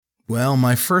Well,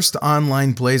 my first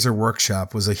online Blazor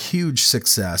workshop was a huge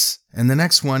success, and the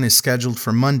next one is scheduled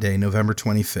for Monday, November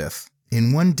 25th.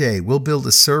 In one day, we'll build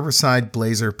a server-side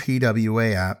Blazor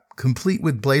PWA app, complete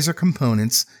with Blazor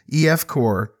components, EF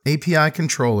Core, API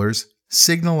controllers,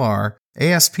 SignalR,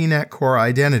 ASP.NET Core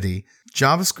Identity,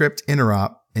 JavaScript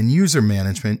interop, and user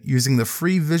management using the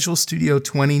free Visual Studio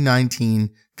 2019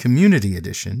 Community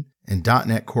Edition and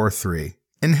 .NET Core 3.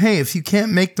 And hey, if you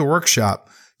can't make the workshop,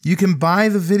 you can buy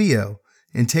the video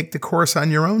and take the course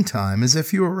on your own time as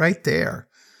if you were right there.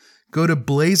 Go to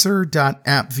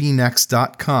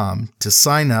blazor.appvnext.com to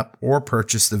sign up or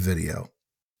purchase the video.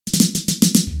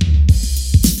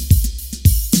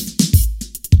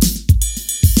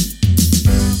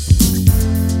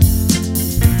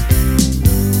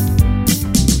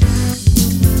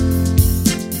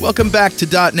 Welcome back to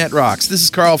 .NET Rocks. This is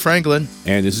Carl Franklin.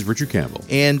 And this is Richard Campbell.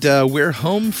 And we're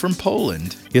home from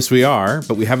Poland. Yes, we are,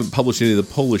 but we haven't published any of the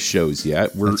Polish shows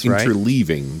yet. We're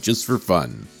interleaving just for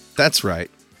fun. That's right.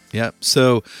 Yeah.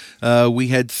 So we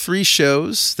had 3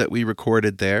 shows that we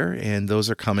recorded there, and those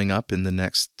are coming up in the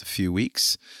next few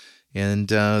weeks. And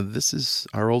this is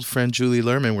our old friend Julie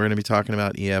Lerman. We're going to be talking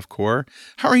about EF Core.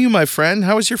 How are you, my friend?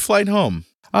 How was your flight home?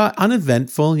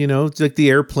 Uneventful, It's like the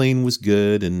airplane was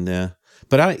good, and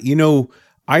but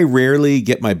I rarely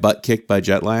get my butt kicked by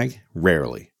jet lag.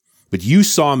 Rarely. But you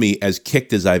saw me as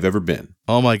kicked as I've ever been.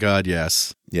 Oh my God,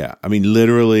 yes. Yeah, I mean,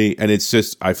 literally, and it's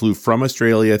just, I flew from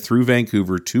Australia through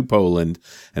Vancouver to Poland,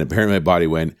 and apparently my body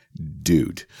went,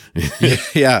 dude.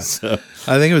 Yeah. So,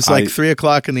 I think it was like 3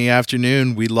 o'clock in the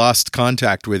afternoon, we lost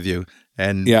contact with you,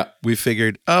 and we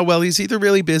figured, oh, well, he's either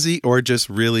really busy or just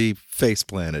really face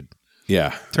planted.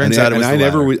 Yeah. Turns out it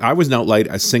was I wasn't out late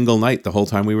a single night the whole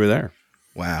time we were there.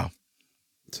 Wow.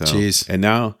 So, jeez. And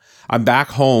now I'm back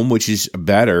home, which is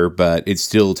better, but it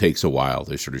still takes a while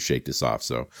to sort of shake this off.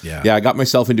 So, I got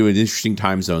myself into an interesting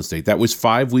time zone state. That was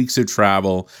 5 weeks of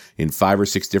travel in 5 or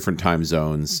 6 different time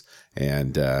zones.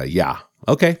 And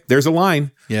okay, there's a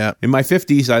line. Yeah. In my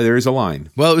 50s, there is a line.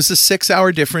 Well, it was a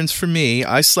 6-hour difference for me.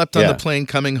 I slept on the plane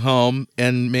coming home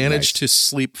and managed to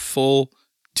sleep 2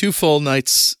 full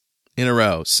nights in a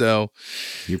row. So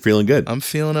you're feeling good. I'm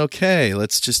feeling okay.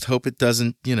 Let's just hope it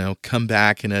doesn't, come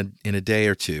back in a day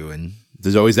or two. And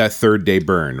there's always that 3rd day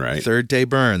burn, right? 3rd day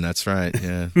burn. That's right.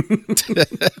 Yeah.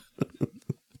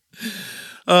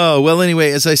 Oh, well,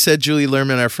 anyway, as I said, Julie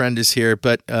Lerman, our friend, is here.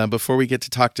 But before we get to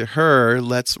talk to her,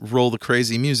 let's roll the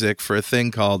crazy music for a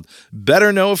thing called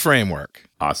Better Know a Framework.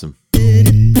 Awesome.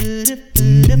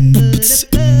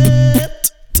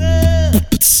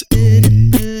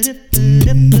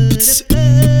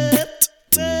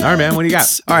 All right, man, what do you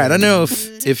got? All right, I don't know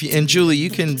if you, and Julie,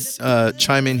 you can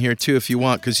chime in here too if you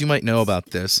want, because you might know about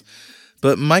this.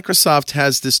 But Microsoft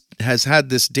has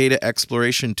had this data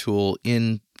exploration tool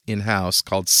in-house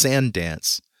called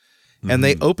Sandance, and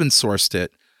they open sourced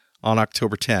it on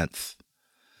October 10th.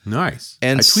 Nice.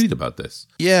 And I tweeted about this.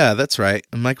 Yeah, that's right.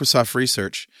 Microsoft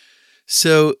Research.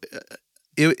 So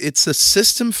it's a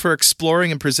system for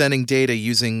exploring and presenting data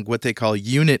using what they call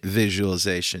unit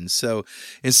visualization. So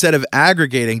instead of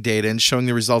aggregating data and showing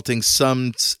the resulting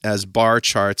sums as bar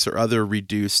charts or other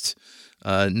reduced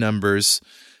numbers,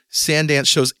 Sandance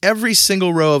shows every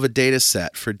single row of a data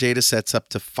set for data sets up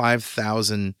to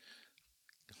 500,000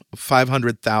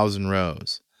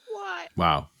 rows. What?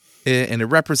 Wow. And it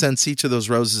represents each of those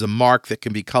rows as a mark that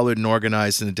can be colored and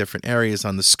organized into different areas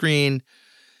on the screen.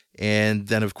 And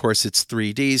then, of course, it's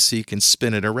 3D, so you can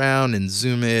spin it around and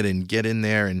zoom it and get in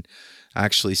there and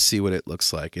actually see what it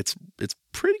looks like. It's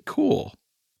pretty cool.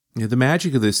 Yeah, the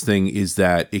magic of this thing is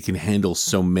that it can handle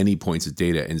so many points of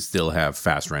data and still have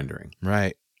fast rendering.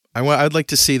 Right. I'd like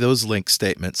to see those link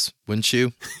statements, wouldn't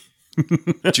you,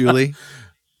 Julie?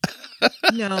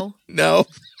 No. No.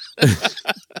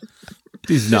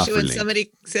 Especially when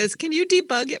somebody says, "Can you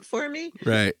debug it for me?"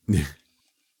 Right.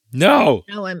 No.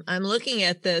 No, I'm looking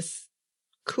at this.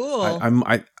 Cool.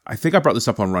 I think I brought this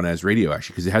up on Run As Radio,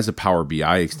 actually, because it has a Power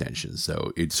BI extension.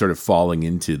 So it's sort of falling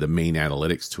into the main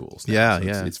analytics tools now.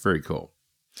 Yeah, So it's very cool.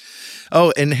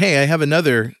 Oh, and hey, I have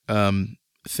another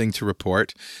thing to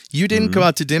report. You didn't go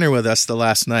out to dinner with us the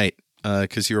last night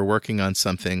because you were working on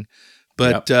something.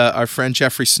 But our friend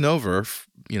Jeffrey Snover,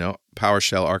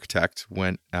 PowerShell architect,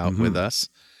 went out with us.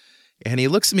 And he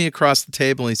looks at me across the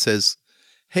table and he says,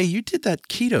 "Hey, you did that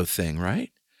keto thing, right?"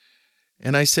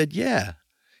 And I said, "Yeah."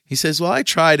 He says, "Well, I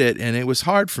tried it and it was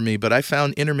hard for me, but I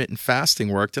found intermittent fasting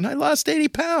worked and I lost 80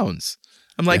 pounds.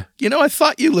 I'm like, I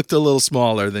thought you looked a little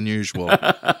smaller than usual."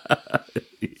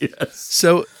 Yes.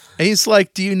 So he's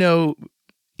like, "Do you know,"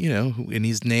 and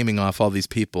he's naming off all these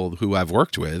people who I've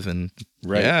worked with. And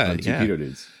right. yeah, keto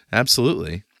dudes.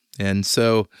 Absolutely. And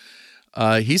so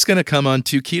he's going to come on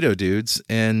Two Keto Dudes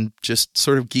and just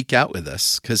sort of geek out with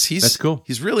us because That's cool.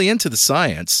 He's really into the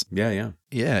science. Yeah.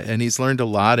 Yeah, and he's learned a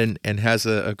lot and has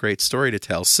a great story to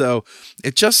tell. So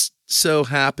it just so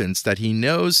happens that he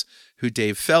knows who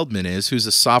Dave Feldman is, who's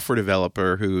a software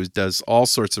developer who does all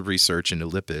sorts of research into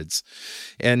lipids.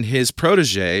 And his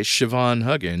protege, Siobhan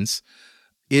Huggins,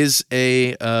 is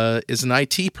an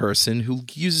IT person who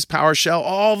uses PowerShell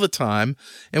all the time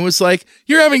and was like,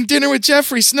 "You're having dinner with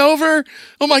Jeffrey Snover?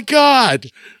 Oh my God."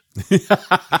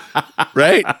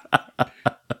 Right?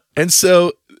 And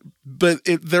so,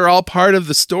 they're all part of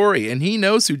the story, and he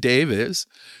knows who Dave is.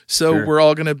 So We're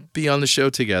all going to be on the show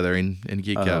together and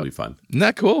geek out. That'll be fun. Isn't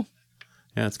that cool?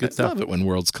 Yeah, it's good I stuff. love it when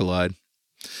worlds collide.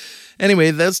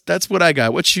 Anyway, that's what I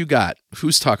got. What you got?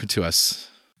 Who's talking to us?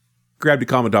 Grabbed a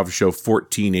comment off of show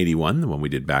 1481, the one we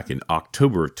did back in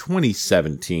October of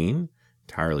 2017,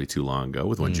 entirely too long ago,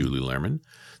 with one Julie Lerman.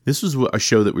 This was a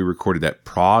show that we recorded at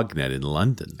ProgNet in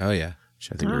London. Oh, yeah.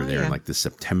 Which I think we were there in like this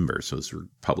September, so it was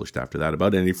published after that,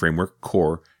 about Entity Framework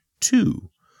Core 2.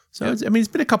 So, it's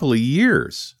been a couple of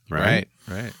years, right?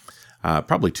 Right.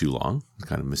 Probably too long.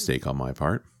 Kind of mistake on my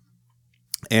part.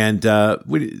 And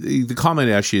the comment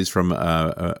actually is from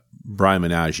Brian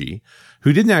Menagi,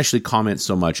 who didn't actually comment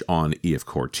so much on EF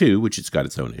Core 2, which it's got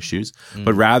its own issues,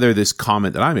 but rather this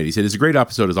comment that I made. He said, "It's a great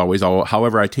episode as always.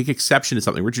 However, I take exception to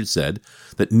something Richard said,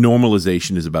 that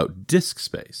normalization is about disk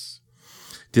space.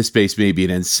 Disk space may be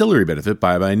an ancillary benefit,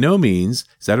 but by no means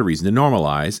is that a reason to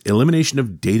normalize. Elimination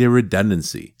of data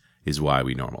redundancy is why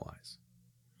we normalize."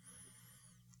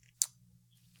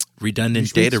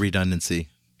 Redundant data redundancy.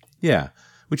 Yeah.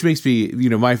 Which makes me,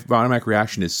 my automatic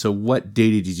reaction is, so what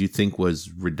data did you think was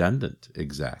redundant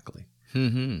exactly?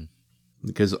 Mm-hmm.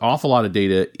 Because an awful lot of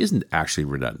data isn't actually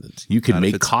redundant. You can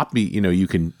make you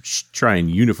can try and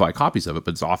unify copies of it,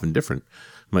 but it's often different.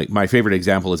 My favorite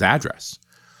example is address.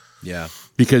 Yeah.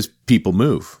 Because people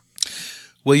move.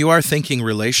 Well, you are thinking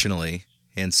relationally.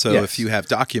 And so Yes. if you have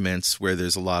documents where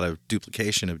there's a lot of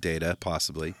duplication of data,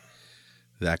 possibly,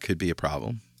 that could be a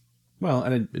problem. Well,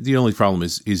 and the only problem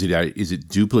is it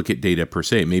duplicate data per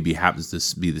se? It maybe happens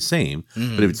to be the same,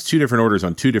 but if it's two different orders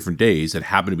on 2 different days that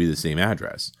happen to be the same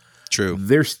address, true,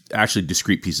 they're actually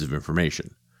discrete pieces of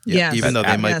information. Yeah. Even though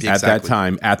they might be at that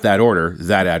time, at that order,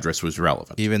 that address was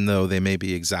relevant. Even though they may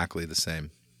be exactly the same.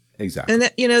 Exactly. And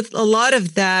that, a lot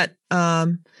of that,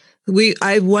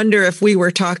 I wonder if we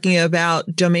were talking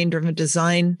about domain-driven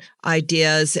design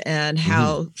ideas and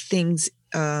how things,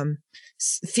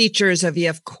 features of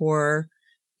EF Core,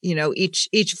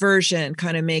 each version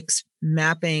kind of makes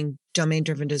mapping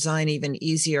domain-driven design even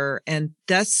easier. And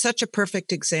that's such a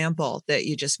perfect example that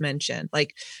you just mentioned,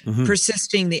 like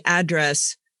persisting the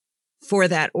address for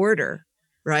that order,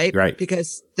 right? Right.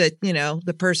 Because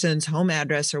the person's home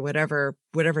address or whatever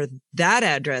that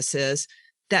address is,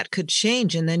 that could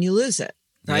change and then you lose it,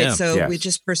 right? Yeah. So we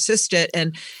just persist it.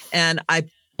 And I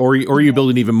Or you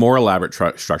build an even more elaborate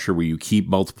structure where you keep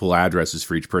multiple addresses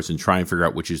for each person, try and figure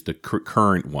out which is the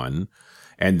current one,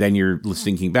 and then you're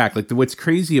thinking back. Like what's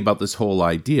crazy about this whole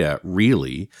idea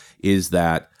really is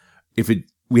that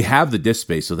we have the disk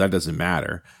space, so that doesn't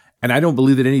matter. And I don't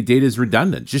believe that any data is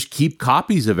redundant. Just keep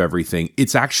copies of everything.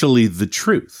 It's actually the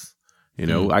truth.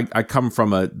 I come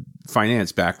from a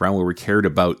finance background where we cared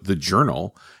about the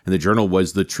journal, and the journal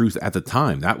was the truth at the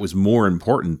time. That was more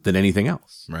important than anything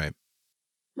else. Right.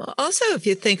 Well, also, if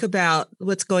you think about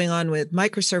what's going on with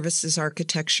microservices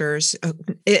architectures,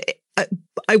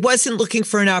 I wasn't looking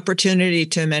for an opportunity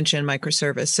to mention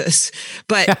microservices,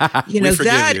 but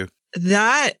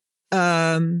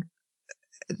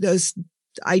those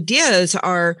ideas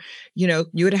are,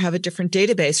 you would have a different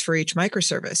database for each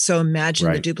microservice. So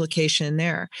imagine the duplication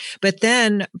there, but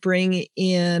then bring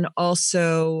in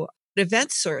also event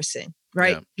sourcing,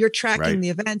 right? Yeah. You're tracking the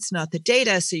events, not the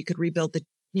data. So you could rebuild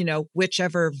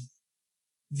whichever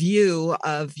view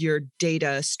of your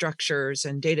data structures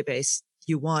and database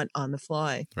you want on the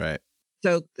fly. Right.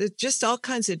 So it's just all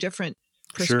kinds of different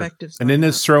perspectives. Sure. And then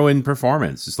let's throw in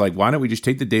performance. It's like, why don't we just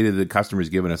take the data that the customer's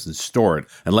given us and store it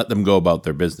and let them go about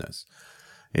their business?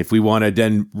 If we want to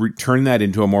then turn that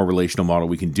into a more relational model,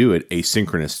 we can do it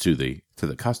asynchronous to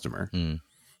the customer.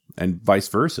 And vice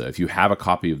versa. If you have a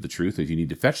copy of the truth, if you need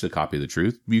to fetch the copy of the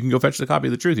truth, you can go fetch the copy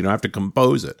of the truth. You don't have to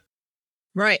compose it.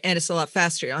 Right. And it's a lot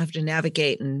faster. You don't have to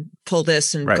navigate and pull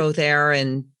this and go there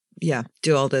and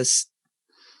do all this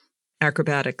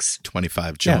acrobatics.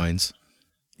 25 joins.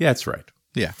 Yeah, that's right.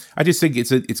 Yeah. I just think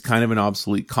it's kind of an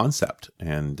obsolete concept,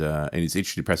 and it's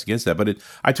interesting to press against that. But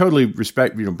I totally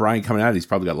respect, Brian coming out. He's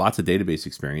probably got lots of database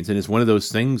experience, and it's one of those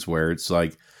things where it's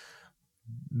like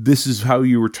this is how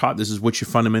you were taught. This is what you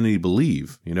fundamentally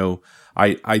believe. You know,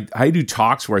 I do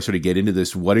talks where I sort of get into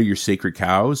this. What are your sacred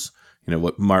cows? You know,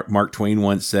 what Mark Twain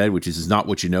once said, which is not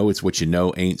what you know, it's what you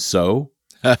know ain't so.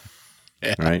 Yeah.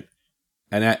 Right.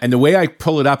 And the way I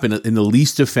pull it up in the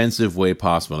least offensive way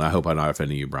possible, and I hope I'm not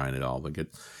offending you, Brian, at all, but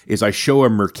is I show a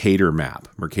Mercator map,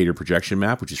 Mercator projection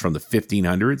map, which is from the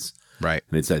 1500s. Right.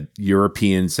 And it's a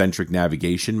European-centric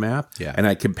navigation map. Yeah. And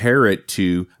I compare it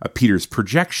to a Peters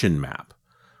projection map,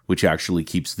 which actually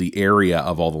keeps the area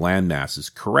of all the land masses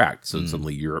correct. So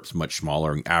suddenly Europe's much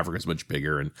smaller and Africa's much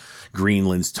bigger and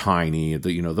Greenland's tiny,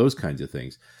 you know, those kinds of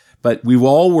things. But we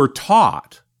all were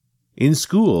taught in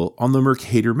school on the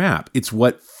Mercator map. It's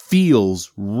what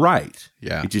feels right.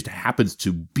 Yeah. It just happens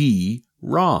to be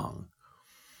wrong.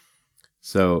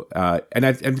 So, and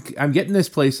I'm getting this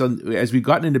place on, as we've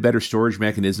gotten into better storage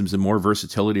mechanisms and more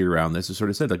versatility around this, I sort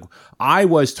of said, like, I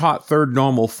was taught third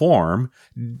normal form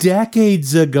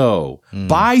decades ago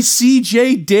by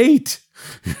CJ Date.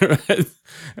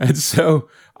 And so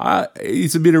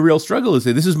it's been a real struggle to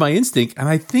say, this is my instinct, and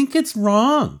I think it's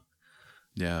wrong.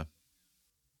 Yeah.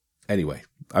 Anyway,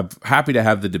 I'm happy to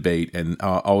have the debate, and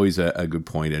always a good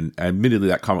point. And admittedly,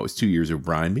 that comment was 2 years ago,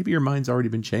 Brian. Maybe your mind's already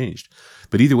been changed.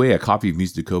 But either way, a copy of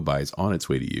Music to Code By is on its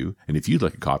way to you. And if you'd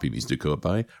like a copy of Music to Code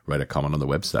By, write a comment on the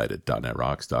website at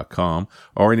 .netrocks.com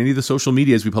or in any of the social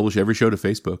medias. We publish every show to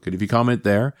Facebook. And if you comment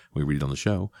there, we read it on the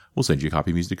show, we'll send you a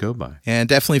copy of Music to Code By. And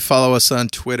definitely follow us on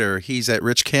Twitter. He's at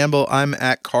Rich Campbell. I'm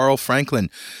at Carl Franklin.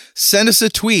 Send us a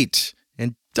tweet.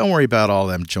 And don't worry about all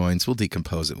them joins. We'll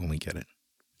decompose it when we get it.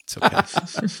 It's okay.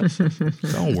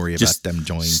 Don't worry about them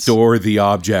joins. Store the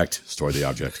object. Store the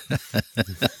object.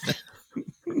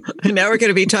 And now we're going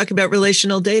to be talking about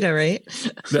relational data, right?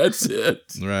 That's it.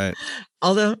 Right.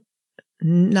 Although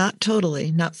not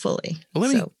totally, not fully.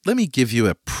 Well, let me give you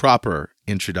a proper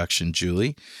introduction,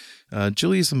 Julie.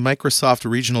 Julie is a Microsoft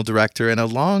regional director and a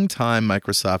longtime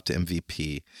Microsoft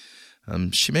MVP.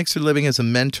 She makes her living as a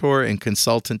mentor and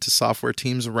consultant to software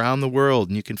teams around the world,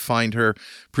 and you can find her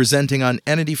presenting on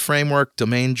entity framework,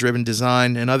 domain-driven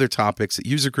design, and other topics at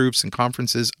user groups and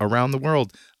conferences around the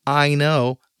world. I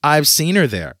know. I've seen her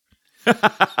there.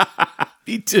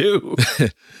 Me too.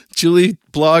 Julie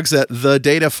blogs at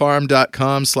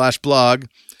thedatafarm.com/blog.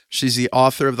 She's the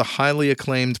author of the highly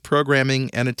acclaimed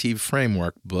Programming Entity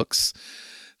Framework books,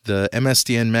 the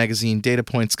MSDN Magazine Data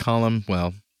Points column,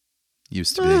 well,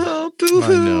 used to be. Oh, boo-hoo.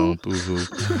 I know, boo-hoo.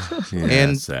 Yeah,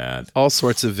 and sad. All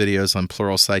sorts of videos on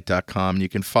pluralsight.com. You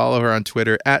can follow her on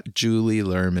Twitter at Julie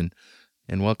Lerman.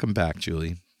 And welcome back,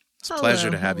 Julie. It's a pleasure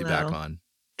to have you back on.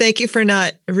 Thank you for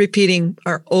not repeating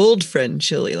our old friend,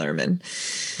 Julie Lerman.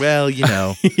 Well, you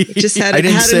know. Just had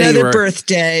another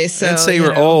birthday. So, I didn't say you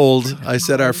were old. I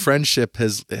said our friendship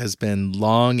has been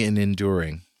long and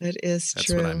enduring. That is That's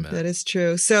true. what I meant. That is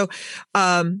true. So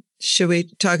should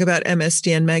we talk about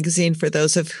MSDN Magazine for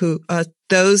those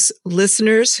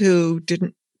listeners who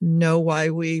didn't know why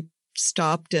we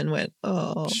stopped and went,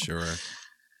 oh. Sure.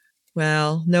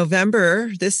 Well,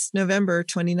 this November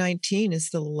 2019 is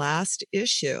the last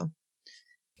issue.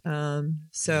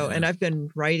 And I've been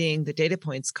writing the Data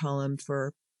Points column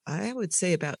for, I would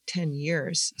say, about 10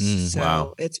 years.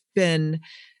 Wow. It's been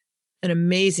an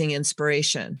amazing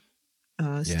inspiration.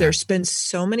 There's been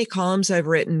so many columns I've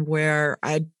written where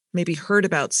I'd maybe heard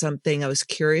about something I was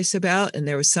curious about, and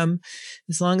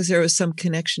as long as there was some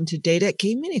connection to data, it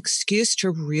gave me an excuse to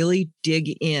really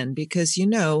dig in, because,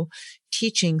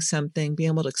 teaching something, being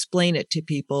able to explain it to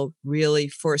people really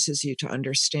forces you to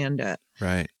understand it.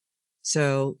 Right.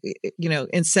 So,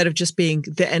 instead of just being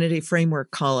the entity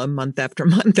framework column month after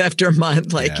month after month,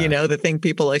 the thing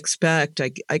people expect,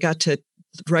 I got to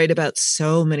write about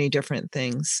so many different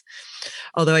things.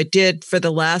 Although I did for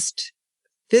the last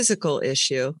physical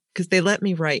issue, because they let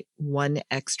me write one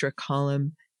extra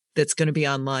column that's going to be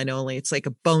online only. It's like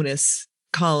a bonus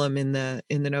column in the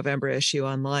November issue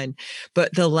online.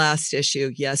 But the last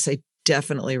issue, yes, I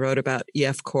definitely wrote about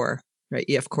EF Core, right?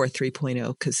 EF Core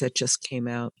 3.0, because it just came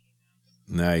out.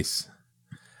 Nice.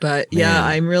 But yeah,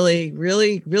 I'm really,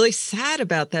 really, really sad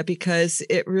about that, because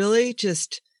it really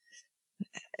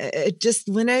it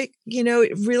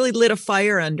really lit a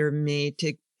fire under me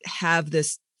to have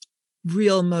this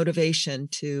real motivation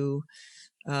to,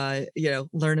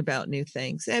 learn about new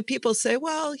things. And people say,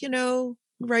 well,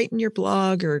 write in your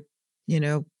blog, or,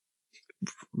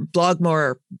 blog more,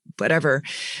 or whatever.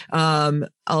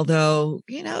 Although,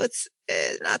 it's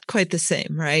not quite the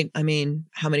same, right? I mean,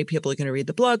 how many people are going to read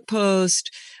the blog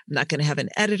post? I'm not going to have an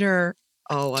editor.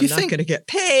 Oh, I'm not going to get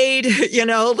paid,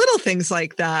 little things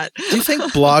like that. Do you think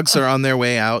blogs are on their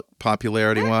way out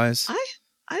popularity wise?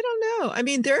 I don't know. I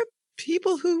mean, there are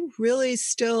people who really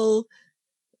still,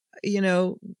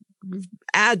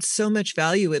 add so much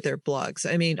value with their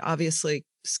blogs. I mean, obviously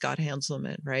Scott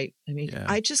Hanselman, right? I mean,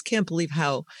 I just can't believe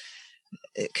how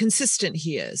consistent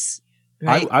he is.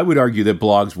 Right? I would argue that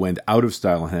blogs went out of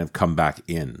style and have come back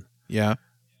in. Yeah.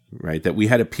 Right. That we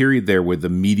had a period there where the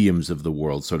mediums of the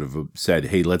world sort of said,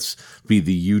 hey, let's be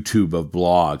the YouTube of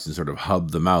blogs and sort of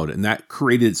hub them out. And that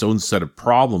created its own set of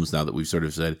problems now that we've sort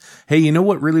of said, hey, you know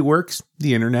what really works?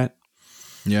 The internet.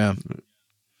 Yeah.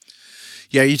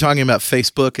 Yeah. You're talking about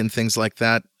Facebook and things like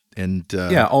that. And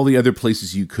yeah, all the other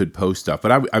places you could post stuff.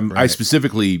 But I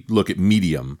specifically look at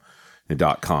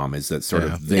Medium.com as that sort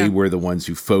of, they were the ones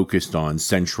who focused on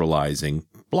centralizing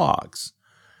blogs.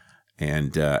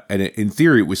 And in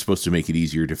theory, it was supposed to make it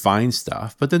easier to find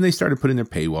stuff. But then they started putting their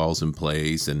paywalls in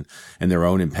place and their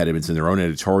own impediments and their own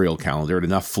editorial calendar and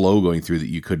enough flow going through that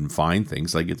you couldn't find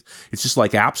things. Like it's just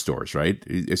like app stores, right?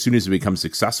 As soon as it becomes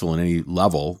successful in any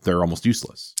level, they're almost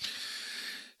useless.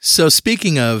 So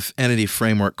speaking of Entity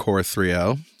Framework Core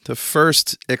 3.0, the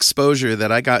first exposure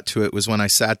that I got to it was when I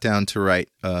sat down to write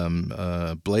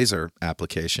a Blazor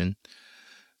application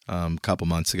a couple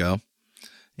months ago.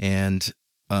 And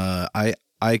let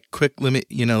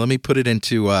me put it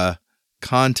into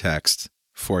context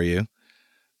for you.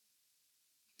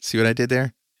 See what I did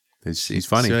there? He's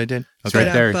funny. See what I did? He's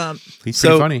right there. He's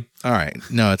pretty funny. All right.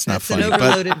 No, it's not that's funny. An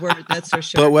overloaded word, that's for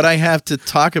sure. But what I have to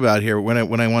talk about here, when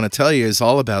I want to tell you, is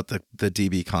all about the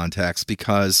DB context,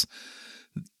 because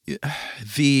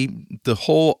the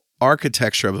whole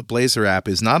architecture of a Blazor app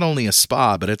is not only a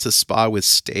SPA, but it's a SPA with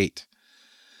state.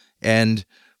 And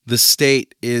the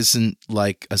state isn't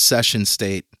like a session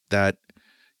state that,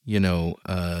 you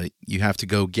have to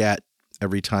go get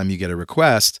every time you get a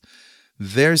request.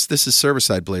 This is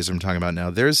server-side Blazor I'm talking about now.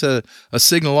 There's a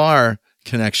SignalR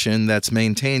connection that's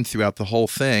maintained throughout the whole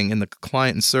thing, and the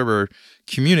client and server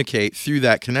communicate through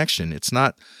that connection. It's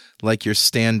not like your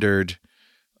standard,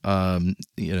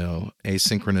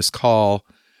 asynchronous call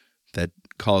that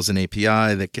calls an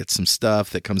API that gets some stuff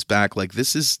that comes back. Like,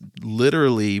 this is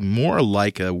literally more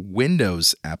like a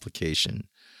Windows application.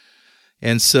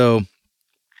 And so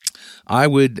I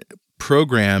would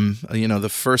program, the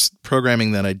first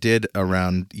programming that I did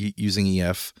around using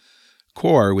EF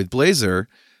Core with Blazor,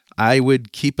 I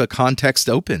would keep a context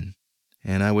open,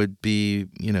 and I would be,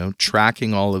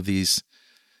 tracking all of these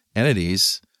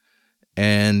entities,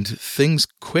 and things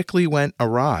quickly went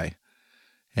awry.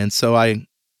 And so I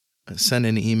sent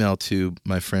an email to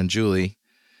my friend Julie,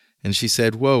 and she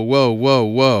said, whoa,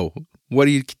 what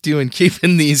are you doing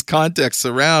keeping these contexts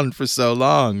around for so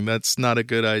long? That's not a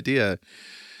good idea.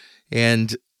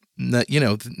 And,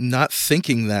 not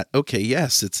thinking that, okay,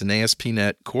 yes, it's an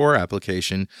ASP.NET Core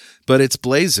application, but it's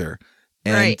Blazor.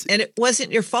 Right. And it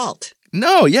wasn't your fault.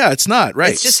 No, yeah, it's not.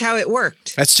 Right. It's just how it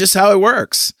worked. That's just how it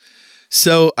works.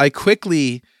 So I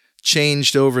quickly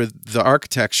changed over the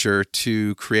architecture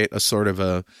to create a sort of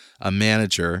a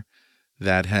manager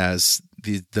that has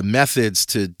the methods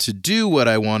to do what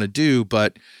I want to do,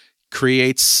 but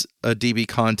creates a DB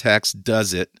context,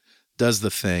 does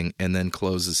the thing, and then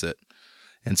closes it.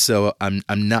 And so I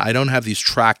don't have these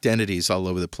tracked entities all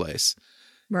over the place.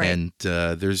 Right. And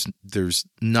there's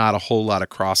not a whole lot of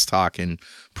crosstalk and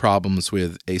problems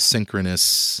with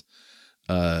asynchronous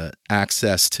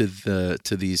access to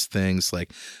these things.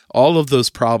 Like, all of those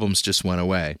problems just went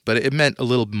away, but it meant a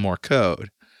little more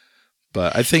code.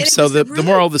 But I think so. The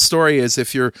moral of the story is,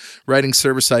 if you're writing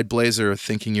server-side Blazor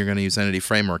thinking you're going to use Entity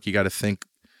Framework, you got to think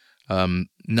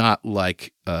not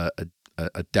like a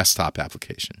desktop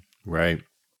application. Right.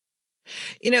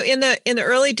 In the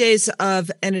early days of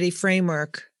Entity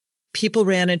Framework, people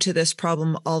ran into this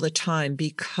problem all the time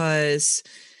because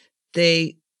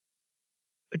they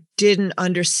didn't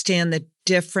understand the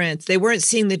difference. They weren't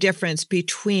seeing the difference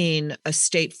between a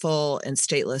stateful and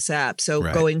stateless app.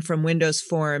 So going from Windows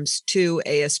Forms to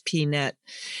ASP.NET.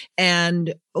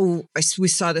 And we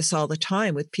saw this all the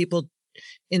time with people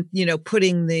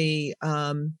putting the,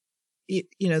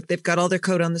 they've got all their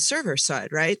code on the server side,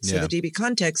 right? So the DB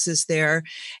context is there,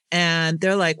 and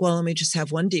they're like, well, let me just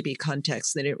have one DB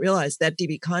context. They didn't realize that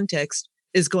DB context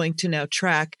is going to now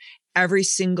track every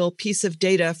single piece of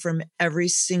data from every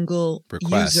single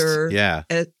request. User. Yeah.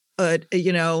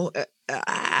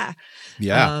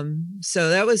 So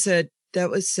that was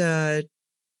a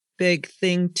big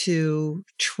thing to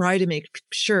try to make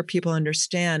sure people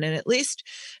understand. And at least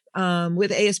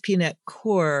with ASP.NET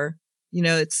Core,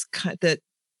 it's kind of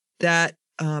that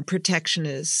protection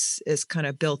is kind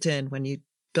of built in when you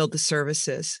build the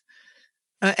services.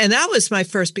 And that was my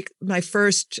first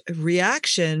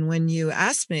reaction when you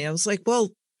asked me. I was like, well,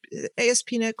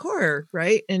 ASP.NET Core,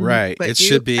 right? And right. but it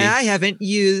should be. I haven't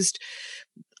used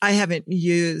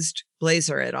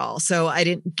Blazor at all, so I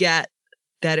didn't get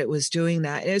that it was doing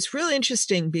that. And it's really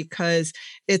interesting because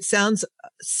it sounds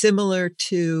similar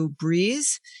to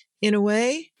Breeze in a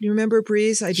way. You remember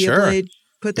Breeze? Idea Blade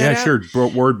put that out? Yeah, sure.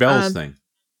 Word Bells thing.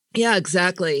 Yeah,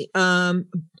 exactly.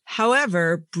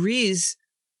 However, Breeze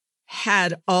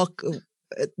had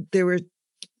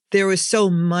there was so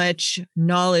much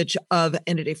knowledge of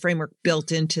Entity Framework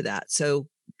built into that. So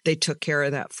they took care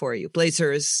of that for you.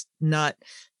 Blazor is not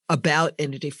about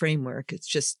Entity Framework. It's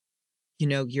just,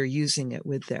 you're using it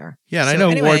with there. Yeah, and I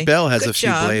know Ward Bell has a few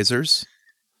Blazors.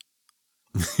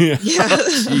 Yeah.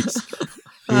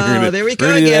 There we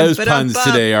go again. Those puns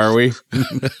today, are we?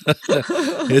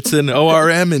 It's an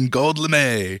ORM in gold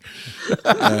lame.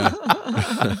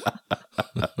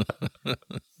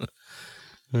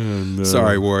 Oh, no.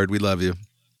 Sorry, Ward. We love you.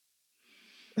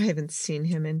 I haven't seen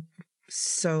him in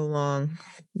so long.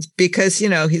 It's because,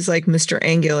 he's like Mr.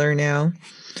 Angular now.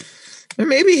 Or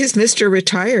maybe he's Mr.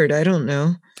 Retired. I don't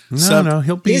know. No,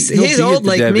 he'll be old at the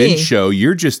like Dev me. In show.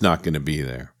 You're just not going to be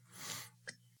there.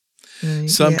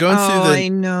 So I'm going through I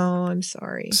know. I'm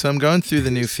sorry. So I'm going through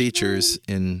the new features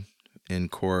in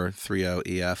Core 3.0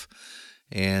 EF,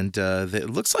 and it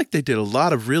looks like they did a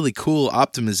lot of really cool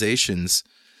optimizations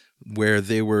where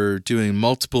they were doing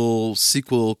multiple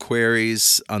SQL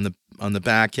queries on the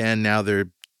back end. Now they're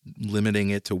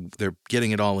limiting it to they're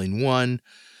getting it all in one.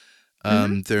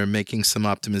 They're making some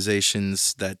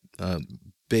optimizations that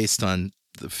based on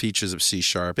the features of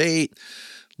C#8,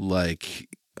 like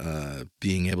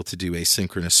being able to do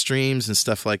asynchronous streams and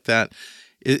stuff like that.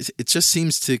 It just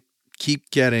seems to keep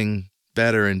getting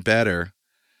better and better.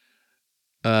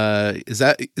 Is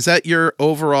that your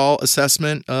overall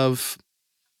assessment of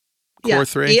Core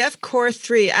 3? EF Core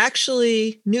 3.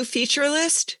 Actually, new feature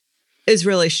list is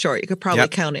really short. You could probably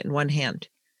count it in one hand.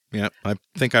 Yeah, I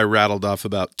think I rattled off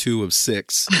about 2 of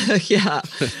 6. Yeah.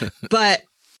 But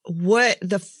what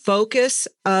the focus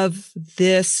of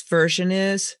this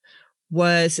version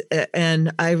was,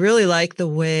 and I really like the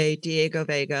way Diego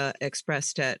Vega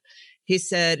expressed it. He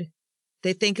said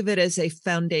they think of it as a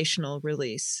foundational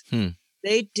release.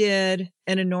 They did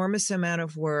an enormous amount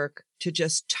of work to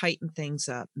just tighten things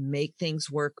up, make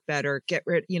things work better, get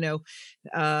rid,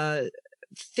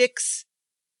 fix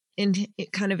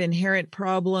kind of inherent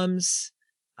problems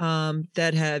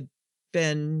that had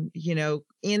been,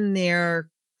 in there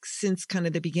since kind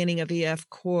of the beginning of EF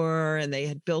Core, and they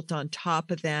had built on top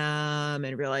of them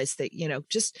and realized that,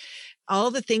 just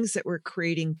all the things that were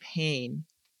creating pain,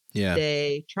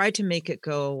 they tried to make it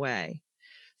go away.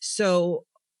 So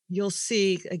you'll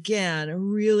see, again, a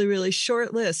really, really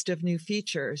short list of new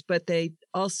features, but they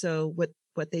also,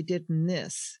 what they did in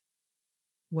this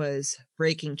was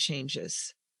breaking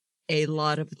changes. A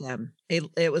lot of them.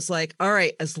 It was like, all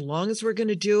right, as long as we're going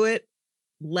to do it,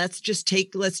 let's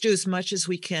do as much as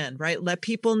we can, right? Let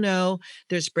people know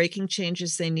there's breaking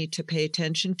changes they need to pay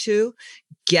attention to,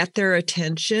 get their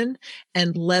attention,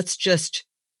 and let's just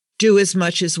do as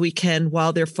much as we can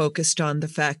while they're focused on the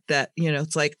fact that,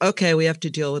 it's like, okay, we have to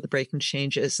deal with the breaking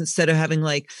changes instead of having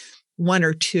like 1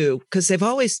 or 2, because they've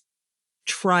always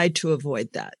tried to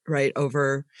avoid that, right?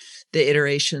 Over the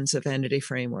iterations of Entity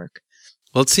Framework.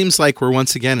 Well, it seems like we're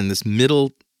once again in this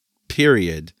middle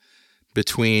period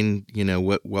between,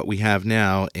 what we have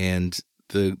now and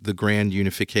the grand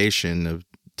unification of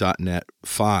 .NET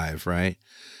 5, right?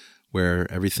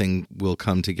 Where everything will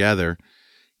come together.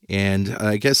 And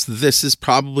I guess this is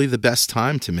probably the best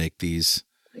time to make these.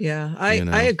 Yeah, I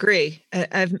agree.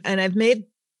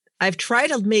 I've tried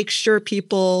to make sure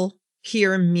people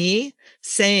hear me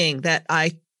saying that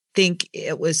I think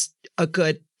it was a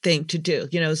good thing to do.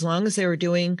 As long as they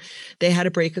had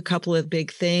to break a couple of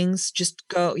big things, just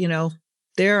go,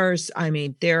 there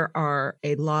are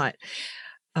a lot.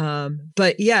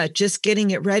 But yeah, just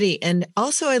getting it ready. And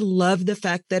also I love the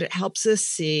fact that it helps us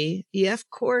see EF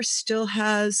Core still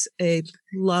has a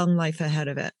long life ahead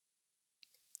of it.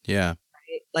 Yeah.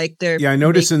 Like I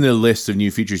noticed in the list of new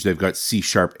features, they've got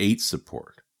C#8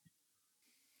 support.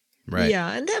 Right.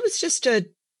 Yeah. And that was just a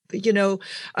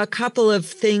couple of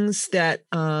things that,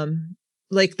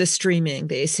 like the streaming,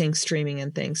 the async streaming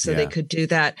and things. So they could do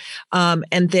that.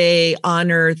 And they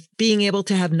honor being able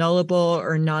to have nullable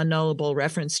or non-nullable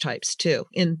reference types too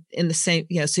in the same,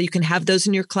 so you can have those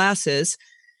in your classes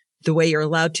the way you're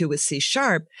allowed to with C#,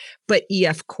 but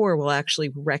EF Core will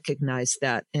actually recognize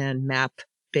that and map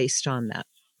based on that.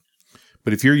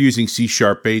 But if you're using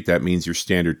C#8, that means you're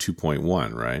standard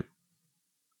 2.1, right?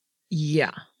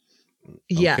 Yeah. Okay.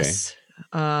 Yes.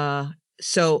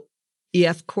 So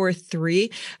EF Core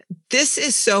 3. This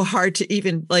is so hard to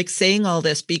even like saying all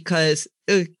this because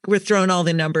we're throwing all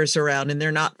the numbers around and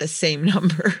they're not the same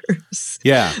numbers.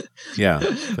 Yeah.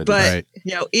 But right.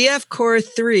 EF Core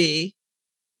 3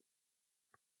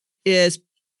 is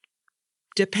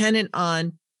dependent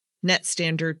on Net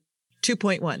Standard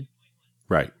 2.1.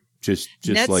 Right. Just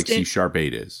like C#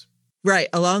 8 is. Right.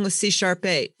 Along with C#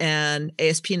 8 and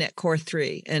ASP.NET Core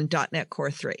 3 and .NET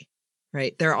Core 3.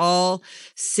 Right. They're all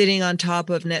sitting on top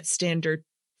of Net Standard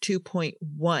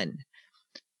 2.1.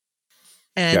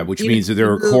 And which means that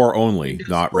they're core only,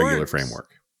 not regular framework.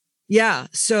 Yeah.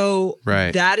 So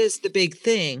that is the big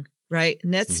thing, right?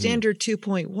 Net Standard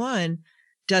 2.1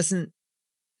 doesn't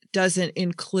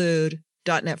include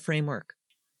 .NET Framework.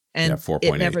 And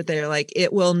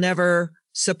it will never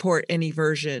support any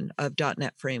version of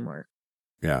 .NET Framework.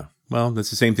 Yeah. Well, that's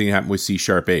the same thing that happened with C#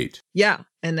 8. Yeah.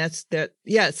 And it's the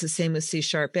same with C#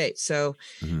 8. So,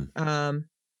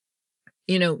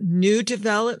 new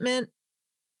development,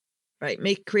 right?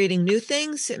 Creating new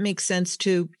things. It makes sense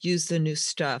to use the new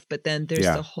stuff, but then there's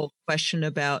the whole question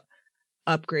about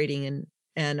upgrading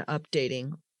and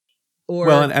updating.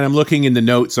 And I'm looking in the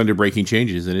notes under breaking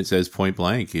changes, and it says point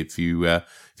blank, if you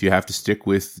have to stick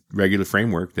with regular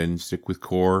framework, then stick with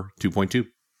Core 2.2.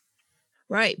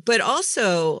 Right. But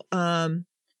also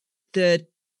the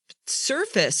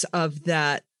surface of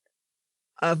that,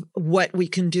 of what we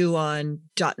can do on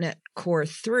 .NET Core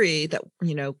 3 that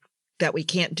we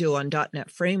can't do on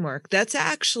 .NET Framework, that's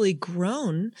actually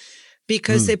grown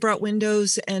because they brought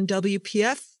Windows and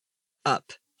WPF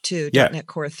up to .NET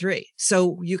Core 3.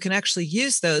 So you can actually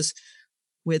use those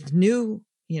with new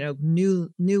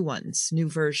ones, new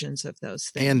versions of those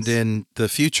things. And in the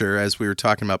future, as we were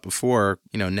talking about before,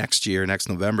 next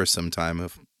November sometime,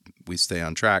 if we stay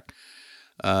on track,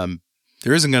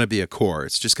 there isn't going to be a core.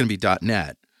 It's just going to be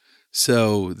 .NET.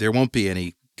 So there won't be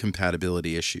any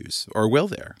compatibility issues, or will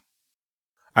there?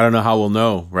 I don't know how we'll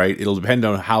know, right? It'll depend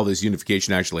on how this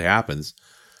unification actually happens.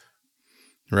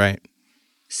 Right.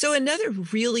 So another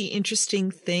really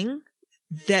interesting thing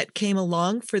that came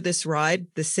along for this ride,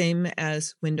 the same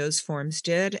as Windows Forms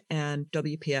did and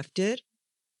WPF did,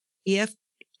 EF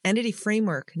Entity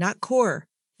Framework, not Core,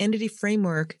 Entity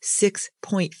Framework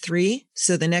 6.3.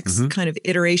 So the next kind of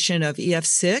iteration of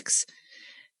EF6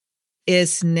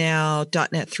 is now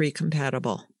 .NET 3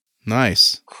 compatible.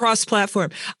 Nice.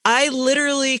 Cross-platform. I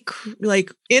literally,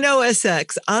 in OS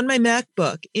X, on my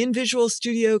MacBook, in Visual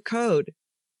Studio Code,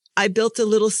 I built a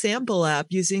little sample app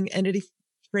using Entity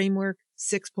Framework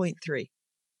 6.3.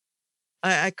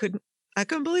 I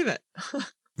couldn't believe it.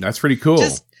 That's pretty cool.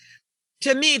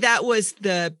 To me, that was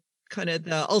the kind of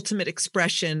the ultimate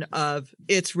expression of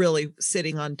it's really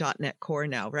sitting on .NET Core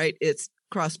now, right? It's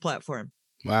cross-platform.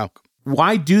 Wow.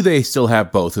 Why do they still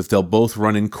have both if they'll both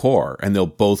run in Core and they'll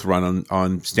both run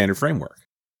on standard framework?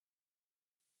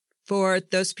 For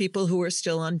those people who are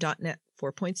still on .NET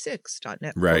 4.6,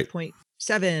 .NET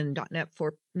 4.7, .NET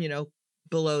 4,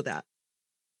 below that.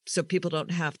 So people don't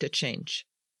have to change.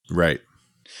 Right.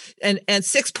 And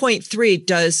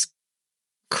 6.3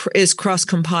 is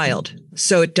cross-compiled.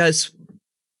 So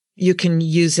you can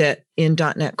use it in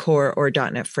 .NET Core or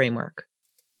 .NET Framework.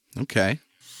 Okay.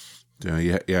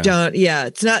 It's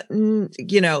not,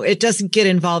 it doesn't get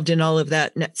involved in all of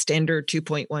that Net Standard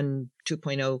 2.1,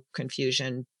 2.0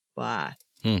 confusion. Blah.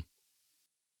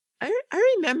 I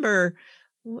remember,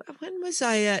 when was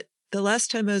I the last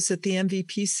time I was at the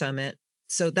MVP Summit?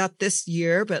 So not this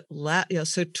year, but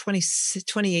so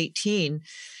 2018.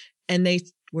 And they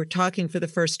were talking for the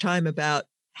first time about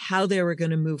how they were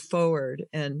going to move forward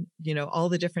and, all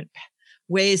the different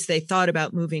ways they thought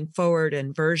about moving forward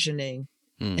and versioning.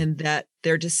 And that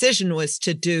their decision was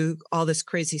to do all this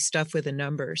crazy stuff with the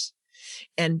numbers.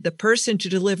 And the person to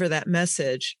deliver that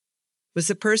message was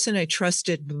the person I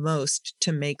trusted most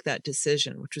to make that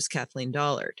decision, which was Kathleen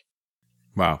Dollard.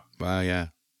 Wow. Yeah.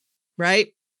 Right?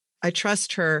 I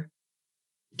trust her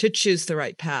to choose the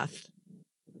right path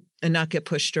and not get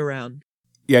pushed around.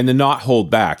 Yeah, and to not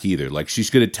hold back either. Like, she's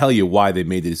going to tell you why they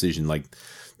made the decision. Like,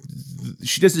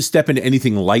 she doesn't step into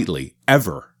anything lightly,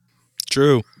 ever.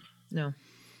 True. No.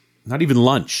 Not even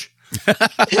lunch.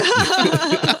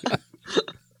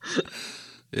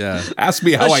 Yeah. Ask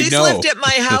me how I know. She's lived at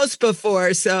my house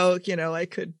before, so, I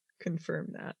could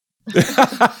confirm that.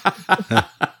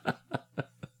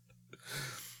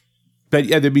 But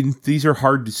yeah, these are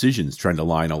hard decisions, trying to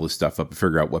line all this stuff up and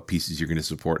figure out what pieces you're going to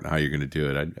support and how you're going to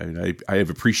do it. I have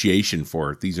appreciation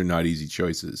for it. These are not easy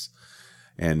choices.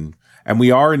 And we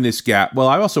are in this gap. Well,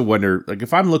 I also wonder, like,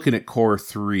 if I'm looking at Core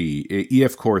 3,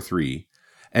 EF Core 3,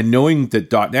 And knowing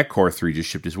that .NET Core 3 just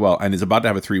shipped as well and is about to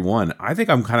have a 3.1, I think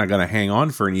I'm kind of going to hang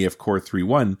on for an EF Core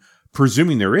 3.1,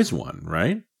 presuming there is one,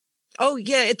 right? Oh,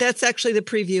 yeah. That's actually, the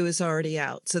preview is already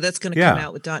out. So that's going to come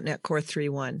out with .NET Core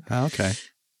 3.1. Oh, okay.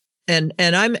 And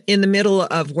I'm in the middle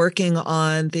of working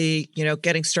on the,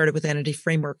 getting started with Entity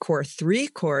Framework Core 3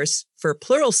 course for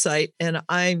Pluralsight. And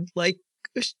I'm like,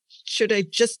 should I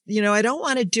just, I don't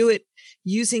want to do it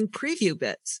using preview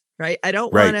bits, right? I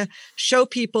don't want to show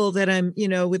people that I'm,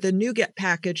 with the NuGet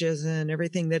packages and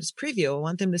everything that is preview. I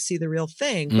want them to see the real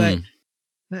thing.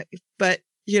 But,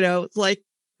 like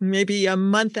maybe a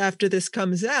month after this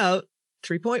comes out,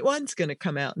 3.1 is going to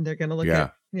come out and they're going to look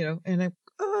at, and I'm,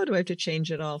 do I have to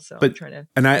change it also? But, I'm trying to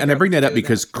and I bring that up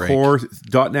because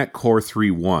 .NET Core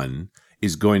 3.1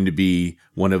 is going to be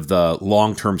one of the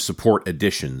long-term support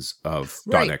editions of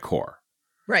 .NET Core.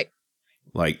 Right.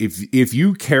 Like if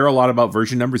you care a lot about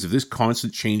version numbers, if this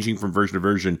constant changing from version to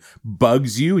version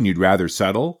bugs you and you'd rather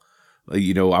settle, I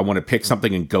want to pick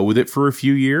something and go with it for a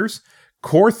few years,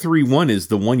 Core 3.1 is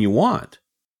the one you want.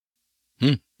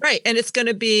 Right. And it's going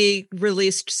to be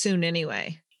released soon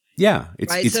anyway. Yeah,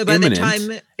 it's so by imminent. the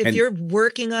time, if you're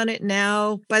working on it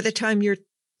now, by the time you're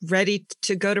ready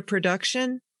to go to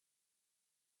production,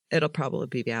 it'll probably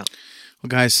be out. Well,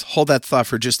 guys, hold that thought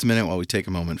for just a minute while we take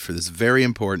a moment for this very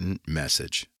important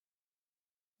message.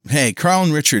 Hey, Carl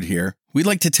and Richard here. We'd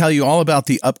like to tell you all about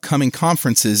the upcoming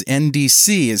conferences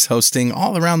NDC is hosting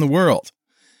all around the world.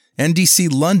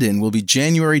 NDC London will be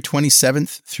January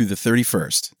 27th through the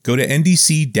 31st. Go to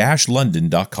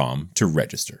ndc-london.com to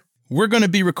register. We're going to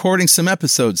be recording some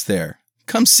episodes there.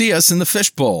 Come see us in the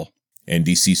fishbowl.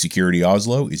 NDC Security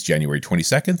Oslo is January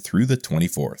 22nd through the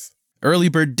 24th. Early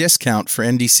bird discount for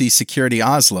NDC Security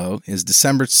Oslo is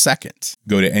December 2nd.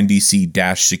 Go to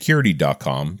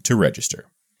ndc-security.com to register.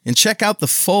 And check out the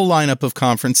full lineup of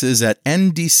conferences at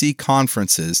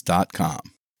ndcconferences.com.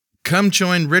 Come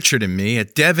join Richard and me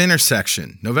at Dev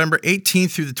Intersection, November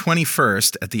 18th through the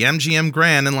 21st at the MGM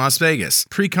Grand in Las Vegas.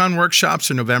 Pre-con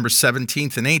workshops are November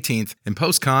 17th and 18th, and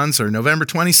post-cons are November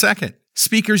 22nd.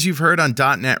 Speakers you've heard on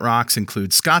 .NET Rocks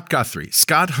include Scott Guthrie,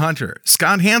 Scott Hunter,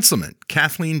 Scott Hanselman,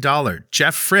 Kathleen Dollard,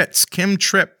 Jeff Fritz, Kim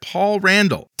Tripp, Paul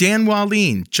Randall, Dan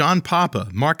Wallin, John Papa,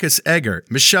 Marcus Egger,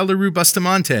 Michelle LaRue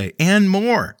Bustamante, and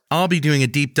more. I'll be doing a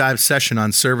deep dive session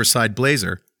on server-side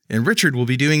Blazor, and Richard will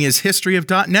be doing his History of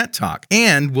 .NET talk,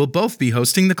 and we'll both be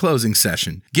hosting the closing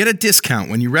session. Get a discount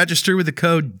when you register with the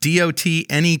code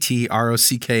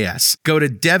DOTNETROCKS. Go to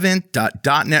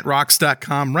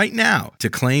devint.netrocks.com right now to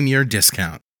claim your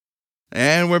discount.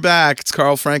 And we're back. It's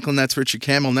Carl Franklin, that's Richard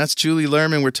Campbell, and that's Julie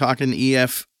Lerman. We're talking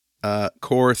EF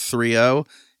Core 3.0,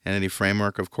 Entity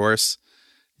Framework, of course,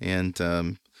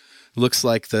 and looks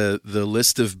like the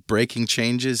list of breaking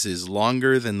changes is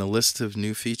longer than the list of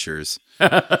new features.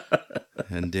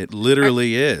 And it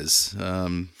literally is.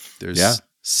 There's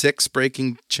 6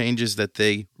 breaking changes that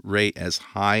they rate as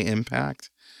high impact.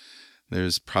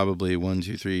 There's probably 1,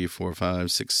 2, 3, 4,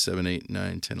 5, 6, 7, 8,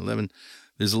 9, 10, 11.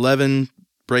 There's 11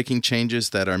 breaking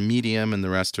changes that are medium and the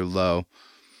rest are low.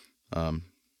 Well,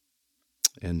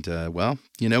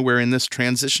 we're in this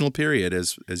transitional period,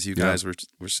 as you guys were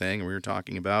saying, and we were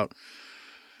talking about.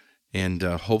 And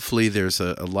hopefully there's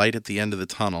a light at the end of the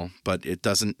tunnel, but it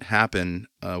doesn't happen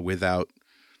without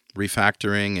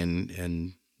refactoring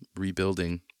and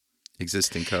rebuilding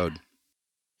existing code.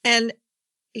 And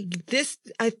this,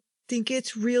 I think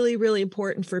it's really, really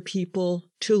important for people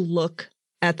to look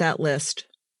at that list.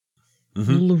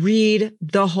 Mm-hmm. Read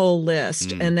the whole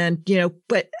list. And then,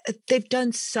 but they've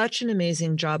done such an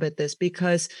amazing job at this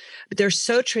because they're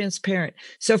so transparent.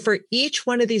 So for each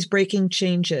one of these breaking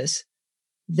changes,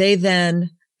 they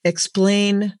then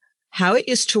explain how it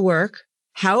used to work,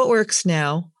 how it works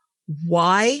now,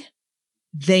 why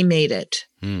they made it.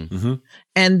 Mm-hmm.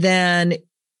 And then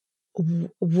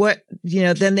what,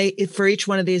 then they, for each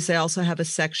one of these, they also have a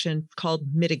section called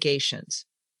mitigations,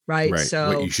 right?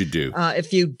 So what you should do.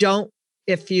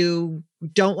 If you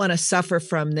don't want to suffer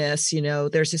from this,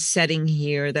 there's a setting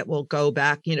here that will go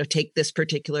back, take this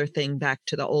particular thing back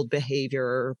to the old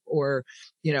behavior or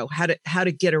how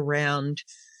to get around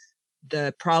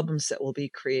the problems that will be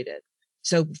created.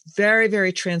 So very,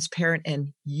 very transparent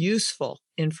and useful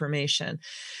information.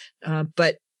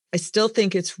 But I still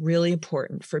think it's really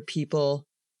important for people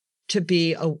to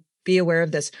be aware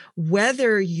of this,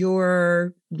 whether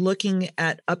you're looking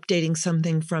at updating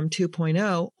something from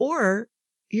 2.0 or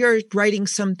you're writing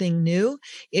something new.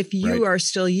 If you are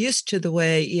still used to the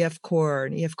way EF Core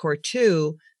and EF Core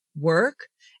 2 work,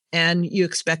 and you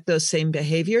expect those same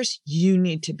behaviors, you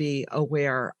need to be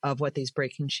aware of what these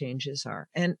breaking changes are.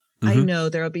 And I know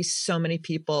there'll be so many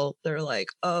people that are like,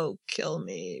 oh, kill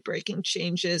me, breaking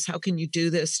changes. How can you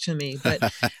do this to me?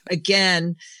 But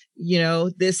again,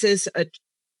 this is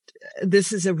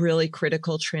a really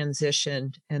critical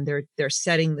transition, and they're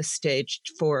setting the stage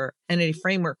for Entity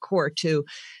Framework Core to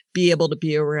be able to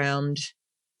be around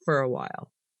for a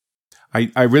while.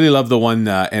 I really love the one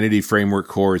Entity Framework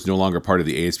Core is no longer part of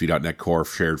the ASP.NET Core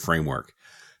shared framework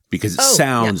because it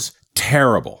sounds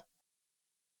terrible.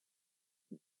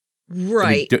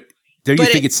 Right. I mean, don't you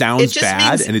think it sounds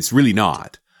bad? And it's really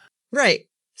not. Right.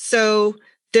 So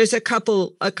there's a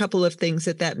couple of things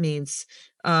that means.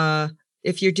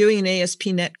 If you're doing an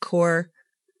ASP.NET Core,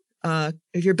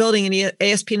 if you're building an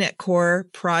ASP.NET Core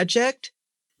project,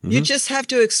 you just have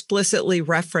to explicitly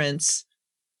reference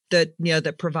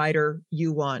the provider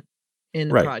you want in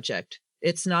the project.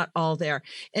 It's not all there.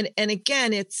 And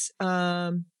again, it's,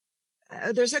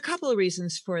 there's a couple of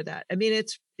reasons for that. I mean,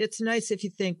 it's nice if you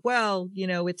think, well,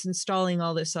 it's installing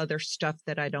all this other stuff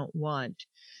that I don't want,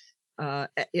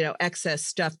 excess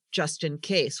stuff just in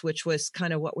case, which was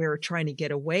kind of what we were trying to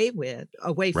get away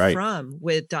from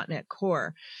with .NET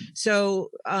Core. So,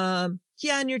 on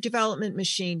your development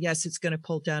machine, yes, it's going to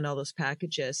pull down all those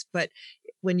packages, but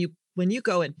when you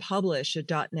go and publish a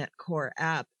 .NET Core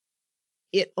app,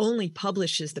 it only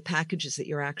publishes the packages that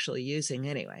you're actually using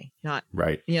anyway, not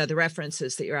the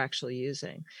references that you're actually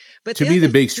using. But to me, the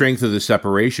big strength of the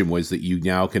separation was that you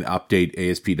now can update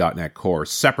ASP.NET Core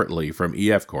separately from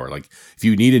EF Core. Like if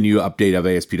you need a new update of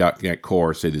ASP.NET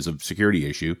Core, say there's a security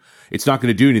issue, it's not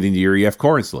going to do anything to your EF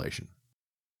Core installation.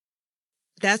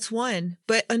 That's one.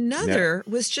 But another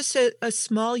was just a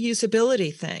small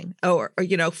usability thing. Or,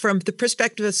 from the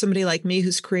perspective of somebody like me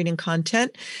who's creating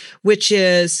content, which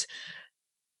is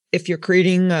if you're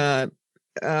creating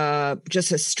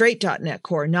just a straight .NET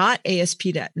Core, not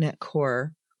ASP.NET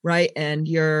Core, right? And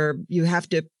you have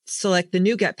to select the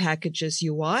NuGet packages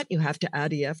you want. You have to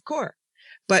add EF Core.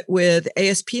 But with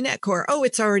ASP.NET Core,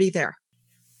 it's already there,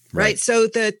 right? So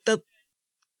the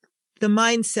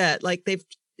mindset, like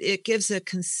it gives a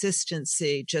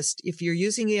consistency. Just if you're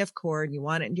using EF Core and you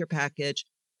want it in your package,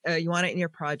 you want it in your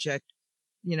project,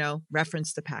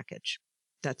 reference the package.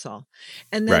 That's all.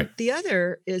 And then the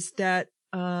other is that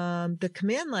the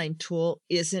command line tool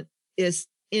is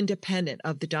independent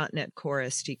of the .NET Core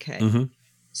SDK.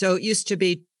 So it used to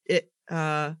be it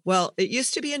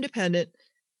used to be independent,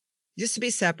 used to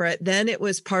be separate. Then it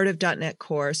was part of .NET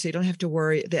Core, so you don't have to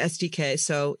worry the SDK.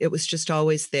 So it was just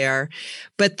always there,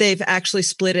 but they've actually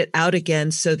split it out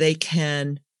again so they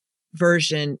can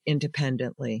version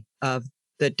independently of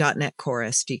the .NET Core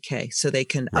SDK, so they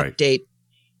can update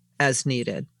as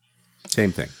needed.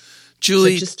 Same thing.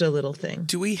 Julie, so just a little thing.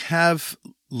 Do we have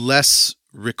less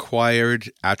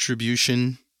required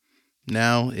attribution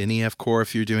now in EF Core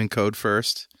if you're doing code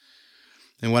first?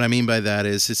 And what I mean by that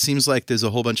is it seems like there's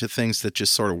a whole bunch of things that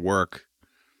just sort of work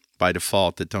by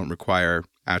default that don't require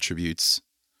attributes.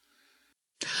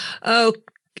 Oh,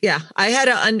 yeah. I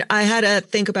had to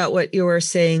think about what you were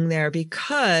saying there,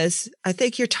 because I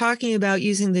think you're talking about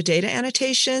using the data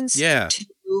annotations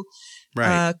to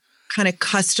kind of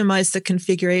customize the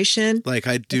configuration. Like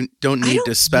I don't need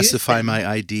to specify my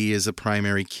ID as a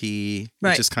primary key.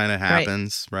 It just kind of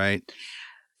happens, right?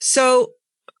 So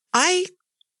I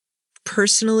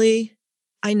personally,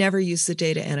 I never use the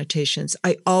data annotations.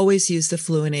 I always use the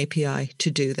Fluent API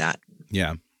to do that.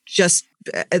 Yeah. Just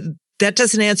that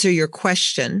doesn't answer your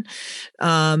question,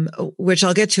 which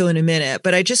I'll get to in a minute,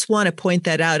 but I just want to point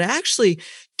that out. I actually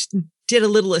did a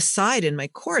little aside in my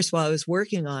course while I was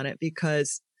working on it,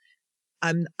 because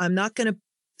I'm not going to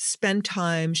spend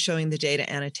time showing the data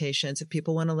annotations. If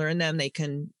people want to learn them, they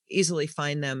can easily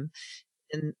find them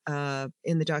in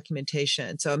the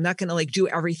documentation. So I'm not going to do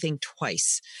everything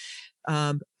twice.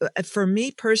 For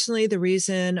me personally, the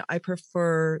reason I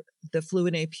prefer the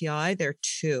Fluent API, there are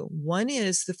two. One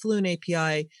is the Fluent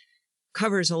API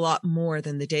covers a lot more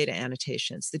than the data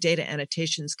annotations. The data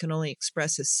annotations can only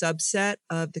express a subset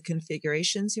of the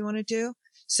configurations you want to do.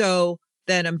 So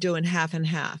then I'm doing half and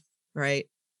half, right?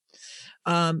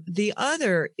 The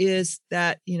other is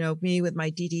that, me with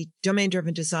my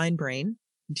domain-driven design brain,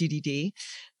 DDD,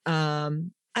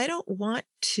 I don't want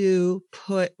to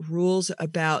put rules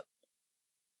about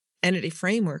entity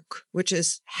framework, which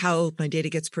is how my data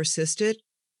gets persisted,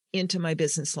 into my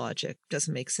business logic.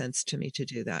 Doesn't make sense to me to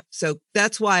do that. So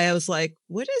that's why I was like,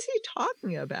 what is he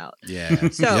talking about? Yeah.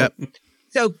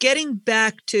 So getting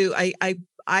back to,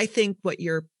 I think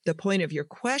the point of your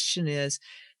question is,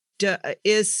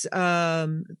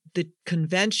 the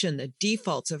convention, the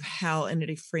defaults of how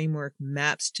Entity Framework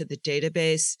maps to the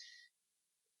database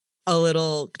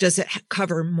does it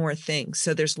cover more things?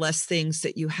 So there's less things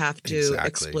that you have to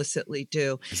explicitly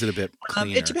do. Is it a bit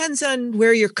cleaner? It depends on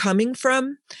where you're coming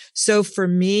from. So for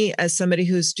me, as somebody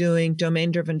who's doing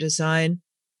domain-driven design,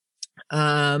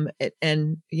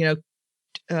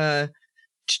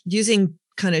 using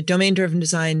kind of domain-driven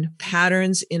design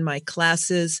patterns in my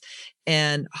classes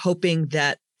and hoping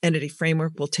that Entity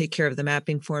Framework will take care of the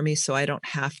mapping for me so I don't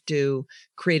have to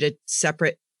create a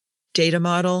separate data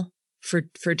model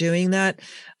for doing that.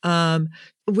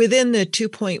 Within the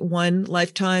 2.1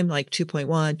 lifetime, like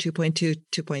 2.1, 2.2,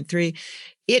 2.3,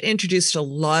 it introduced a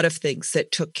lot of things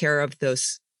that took care of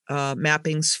those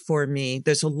mappings for me.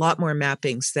 There's a lot more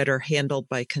mappings that are handled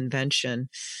by convention.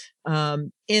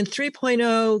 In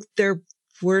 3.0, there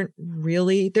weren't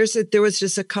really, there was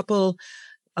just a couple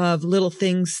of little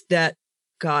things that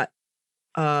got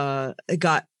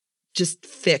just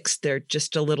fixed. They're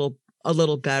just a little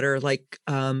better. Like,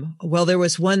 there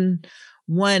was one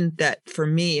that for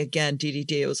me, again,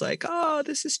 DDD, it was like, oh,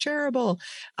 this is terrible.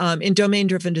 In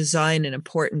domain-driven design, an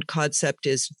important concept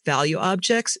is value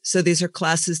objects. So these are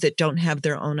classes that don't have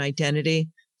their own identity.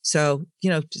 So,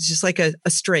 it's just like a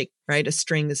string, right? A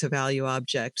string is a value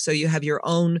object. So you have your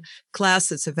own class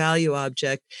that's a value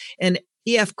object. And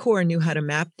EF Core knew how to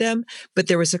map them, but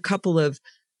there was a couple of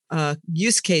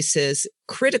use cases,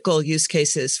 critical use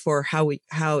cases for how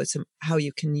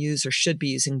you can use or should be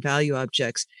using value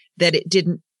objects that it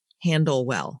didn't handle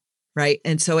well, right?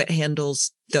 And so it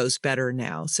handles those better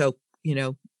now. So,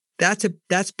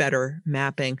 that's better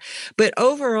mapping. But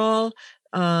overall,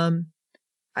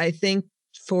 I think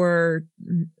for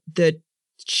the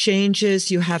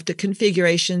changes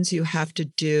configurations you have to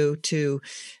do to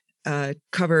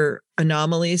cover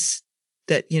anomalies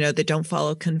that don't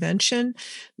follow convention,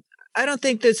 I don't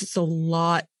think there's a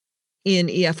lot in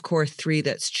EF Core 3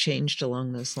 that's changed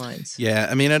along those lines. Yeah,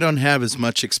 I mean, I don't have as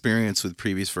much experience with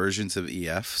previous versions of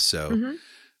EF, so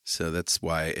that's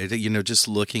why just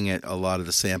looking at a lot of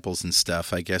the samples and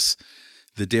stuff, I guess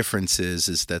the difference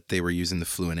is that they were using the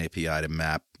Fluent API to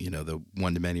map, the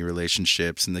one-to-many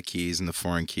relationships and the keys and the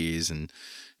foreign keys and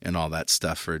all that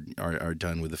stuff are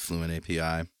done with the Fluent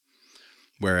API.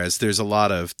 Whereas there's a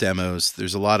lot of demos,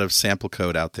 there's a lot of sample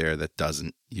code out there that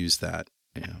doesn't use that,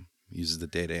 uses the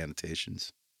data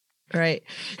annotations. Right.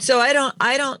 So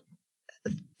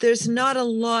there's not a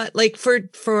lot like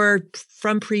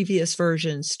from previous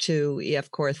versions to EF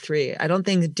Core 3. I don't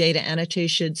think the data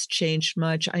annotations changed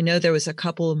much. I know there was a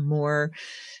couple more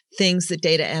things that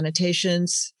data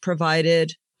annotations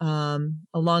provided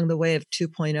along the way of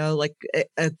 2.0, like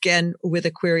again with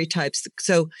the query types.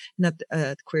 So not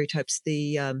the query types,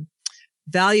 the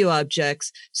value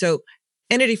objects. So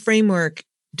Entity Framework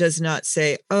does not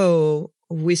say, oh,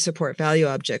 we support value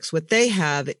objects. What they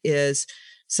have is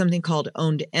something called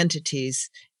owned entities,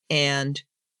 and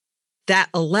that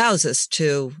allows us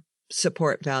to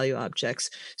support value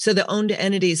objects. So the owned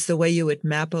entities, the way you would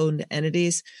map owned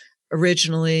entities,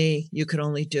 originally you could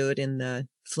only do it in the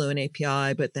Fluent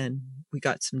API, but then we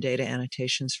got some data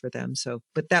annotations for them. So,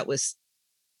 but that was,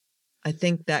 I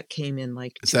think that came in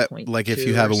like 2.2. Is that like if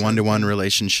you have a one-to-one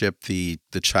relationship, the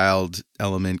child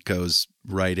element goes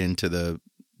right into the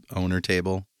owner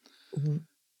table?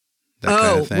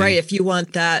 Kind of right. If you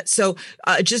want that. So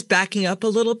just backing up a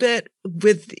little bit,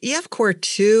 with EF Core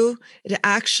 2, it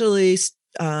actually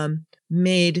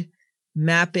made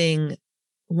mapping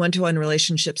one-to-one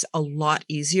relationships a lot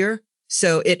easier.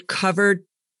 So it cover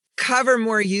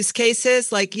more there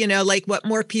cases, like what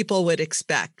more people would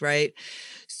expect, right?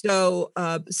 So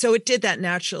it did that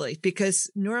naturally,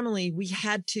 because normally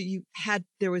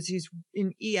there was these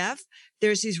in EF,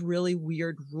 there's these really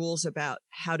weird rules about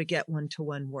how to get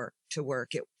one-to-one work to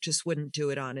work. It just wouldn't do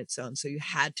it on its own. So you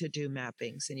had to do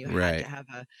mappings, and you had to have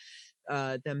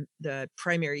the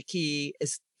primary key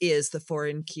is the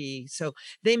foreign key. So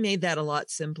they made that a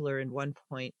lot simpler in one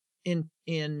point in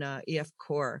EF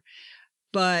Core.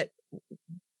 But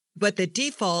the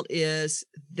default is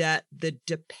that the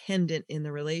dependent in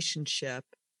the relationship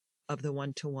of the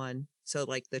one-to-one, so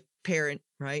like the parent,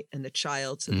 right, and the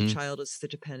child. So the child is the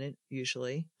dependent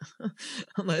usually,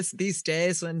 unless these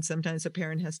days when sometimes a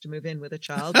parent has to move in with a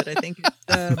child. But I think it's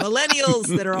the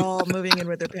millennials that are all moving in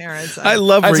with their parents. I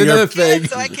love another thing.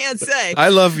 So I can't say. I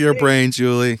love your brain,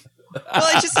 Julie. Well,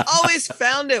 I just always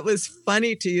found it was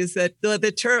funny to use that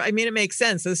the term. I mean, it makes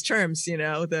sense. Those terms,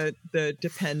 the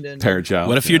dependent parent child.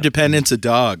 What if your dependent's a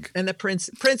dog? And the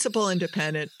principal and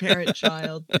dependent, parent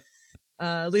child.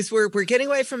 At least we're getting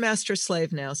away from master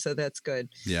slave now, so that's good.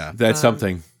 Yeah, that's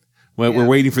something. Well, we're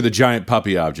waiting for the giant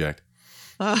puppy object.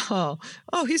 Oh,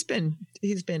 he's been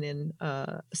in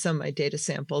some of my data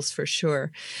samples for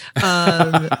sure.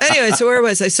 Anyway, so where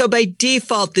was I? So by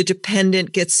default, the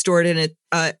dependent gets stored in it,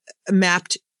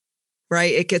 mapped,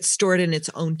 right? It gets stored in its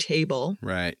own table.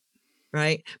 Right.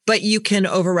 Right. But you can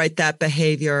overwrite that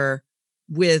behavior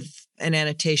with an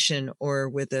annotation or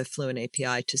with a Fluent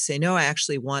API to say, no, I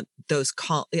actually want those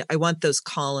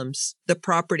columns, the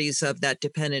properties of that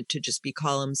dependent to just be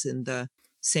columns in the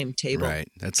same table. Right.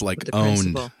 That's like owned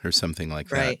principal. Or something like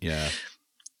that. Yeah.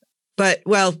 But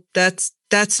that's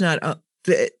not,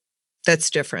 that's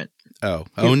different. Oh,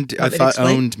 owned. I thought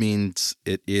owned means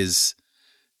it is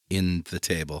in the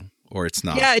table or it's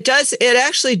not. Yeah, it does. It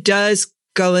actually does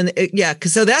go in. Yeah.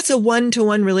 So that's a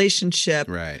one-to-one relationship.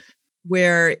 Right.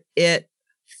 Where it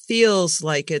feels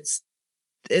like it's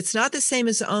not the same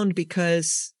as owned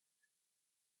because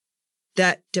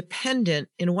that dependent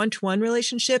in a one-to-one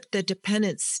relationship, the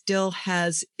dependent still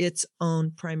has its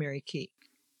own primary key.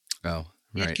 Oh,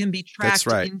 right. It can be tracked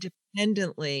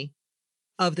independently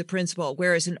of the principal,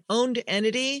 whereas an owned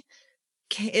entity,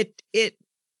 can't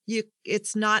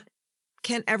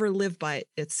ever live by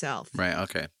itself. Right.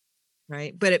 Okay.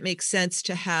 Right. But it makes sense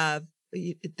to have,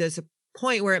 there's a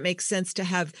point where it makes sense to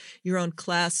have your own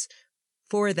class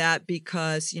for that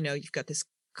because, you've got this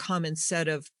common set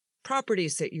of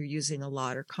properties that you're using a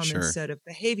lot or common set of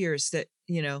behaviors that,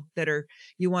 that are,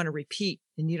 you want to repeat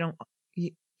and you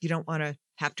don't want to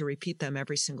have to repeat them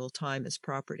every single time as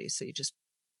properties. So you just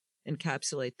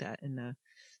encapsulate that in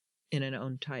an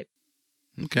own type.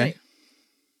 Okay. Right.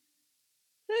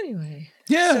 Anyway.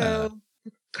 Yeah. So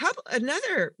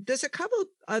there's a couple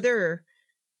other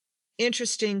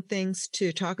interesting things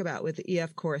to talk about with the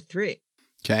EF Core 3.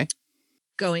 Okay.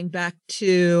 Going back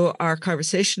to our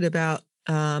conversation about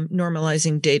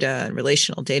normalizing data and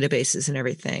relational databases and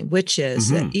everything, which is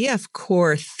that EF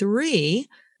Core 3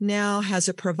 now has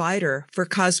a provider for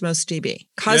Cosmos DB.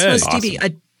 Cosmos DB,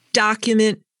 a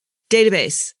document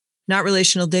database, not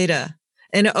relational data.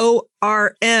 An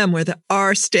ORM, where the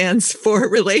R stands for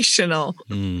relational,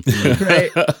 right?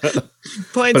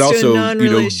 Points but also, to a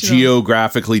non-relational,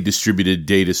 geographically distributed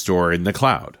data store in the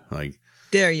cloud. Like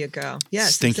there you go.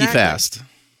 Yes, stinky fast.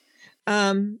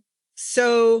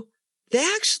 So they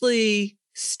actually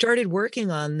started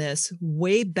working on this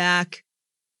way back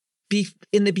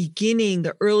in the beginning,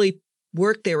 the early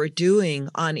work they were doing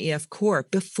on EF Core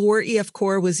before EF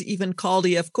Core was even called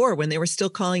EF Core, when they were still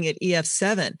calling it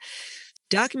EF7.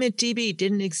 Document DB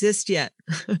didn't exist yet,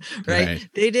 right?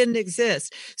 They didn't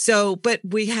exist. So, but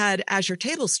we had Azure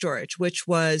Table Storage, which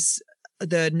was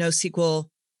the NoSQL,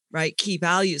 right, key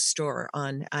value store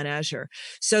on Azure.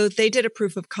 So they did a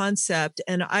proof of concept,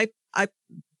 and I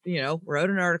wrote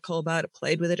an article about it,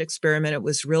 played with it, experiment. It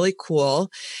was really cool.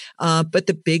 But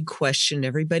the big question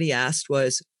everybody asked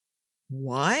was,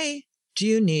 why do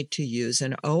you need to use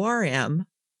an ORM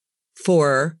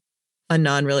for a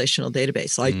non-relational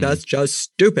database? Like, that's just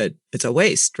stupid. It's a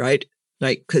waste, right?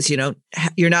 Like, because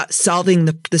you're not solving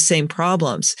the same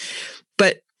problems.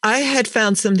 But I had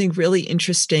found something really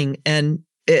interesting, and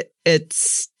it's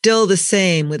still the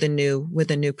same with a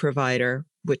new provider,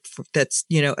 that's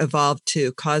evolved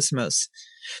to Cosmos.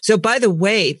 So by the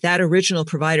way, that original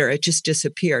provider, it just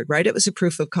disappeared, right? It was a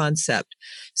proof of concept.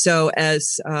 So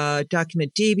as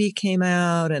Document DB came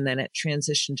out and then it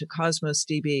transitioned to Cosmos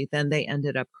DB, then they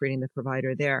ended up creating the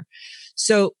provider there.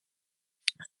 So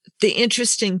the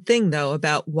interesting thing, though,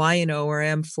 about why an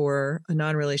ORM for a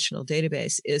non-relational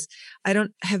database is,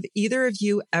 have either of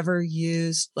you ever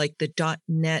used like the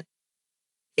 .NET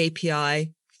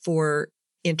API for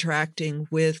interacting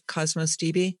with Cosmos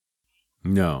DB?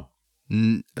 No.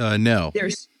 No.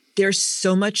 There's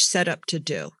so much setup to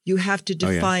do. You have to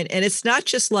define, and it's not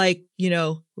just like,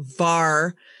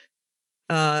 var.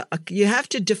 You have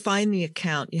to define the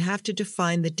account. You have to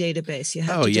define the database. You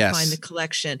have to define the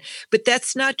collection. But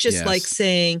that's not just like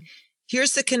saying,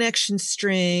 here's the connection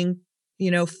string,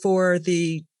 for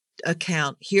the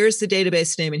account. Here's the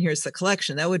database name and here's the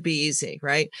collection. That would be easy,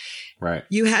 right? Right.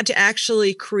 You had to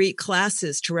actually create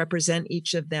classes to represent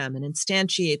each of them and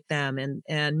instantiate them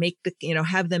and make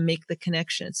have them make the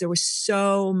connections. There was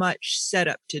so much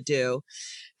setup to do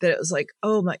that it was like,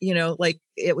 oh my, like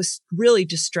it was really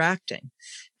distracting.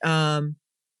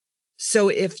 So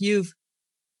if you've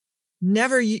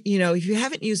never, if you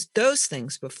haven't used those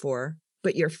things before,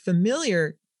 but you're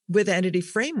familiar with Entity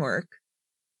Framework,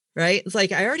 right? It's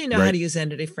like, I already know how to use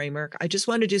Entity Framework. I just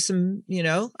want to do some,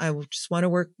 I just want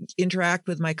to interact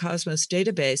with my Cosmos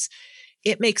database.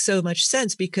 It makes so much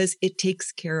sense because it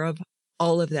takes care of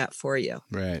all of that for you.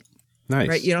 Right. Nice.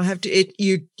 Right. You don't have to,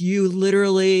 you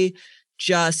literally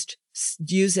just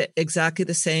use it exactly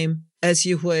the same as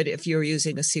you would if you were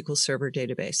using a SQL Server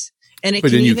database. And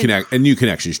but then you connect a new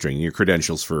connection string, your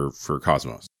credentials for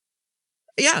Cosmos.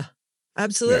 Yeah,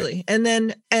 absolutely.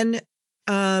 Right. And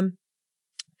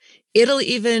it'll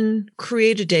even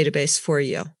create a database for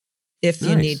you if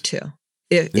you need to.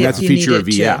 If that's a feature of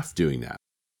EF doing that.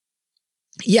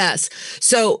 Yes.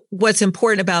 So what's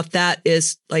important about that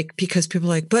is like, because people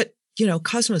are like, but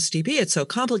Cosmos DB, it's so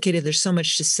complicated. There's so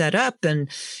much to set up. And,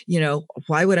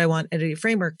 why would I want Entity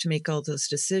Framework to make all those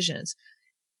decisions?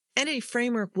 Entity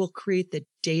Framework will create the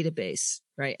database,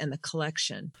 right? And the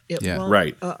collection. It won't.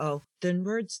 Right. Then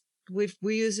words,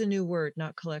 we use a new word,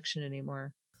 not collection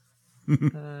anymore.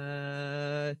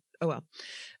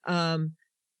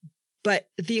 But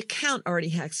the account already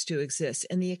has to exist,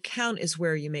 and the account is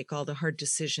where you make all the hard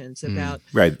decisions about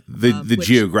the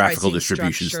geographical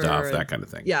distribution stuff, that kind of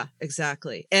thing. Yeah,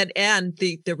 exactly. And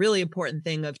the really important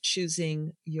thing of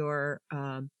choosing your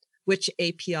which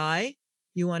API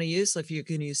you want to use. So if you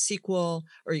can use SQL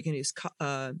or you can use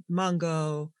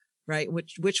Mongo, right?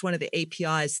 Which one of the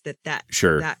APIs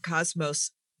that Cosmos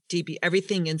DB,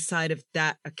 everything inside of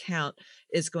that account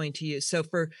is going to use. So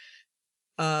for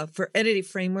Entity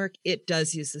Framework, it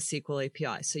does use the SQL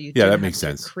API. So you that makes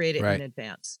sense. Create it in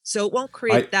advance. So it won't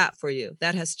create that for you.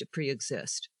 That has to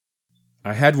pre-exist.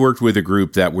 I had worked with a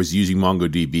group that was using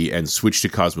MongoDB and switched to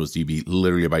Cosmos DB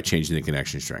literally by changing the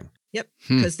connection string. Yep,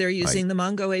 because they're using the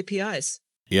Mongo APIs.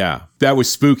 Yeah, that was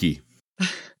spooky.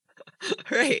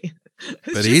 Right.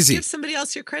 But easy. Give somebody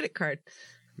else your credit card.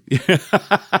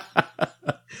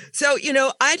 So,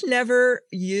 I'd never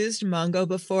used Mongo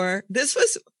before. This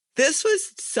was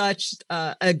such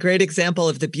a great example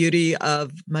of the beauty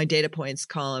of my data points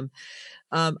column.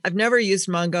 I've never used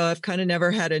Mongo. I've kind of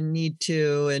never had a need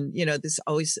to, and there's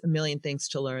always a million things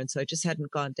to learn. So I just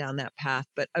hadn't gone down that path.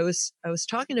 But I was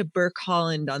talking to Burke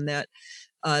Holland on that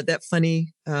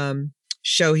funny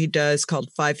show he does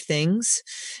called 5 Things.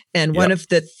 And one of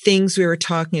the things we were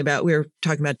talking about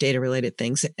data related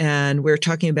things, and we were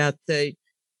talking about the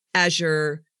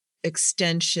Azure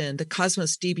extension, the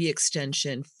Cosmos DB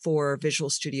extension for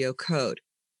Visual Studio Code,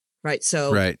 right?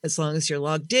 So as long as you're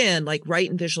logged in, like right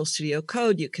in Visual Studio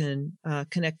Code, you can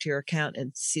connect to your account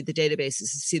and see the databases,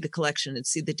 and see the collection, and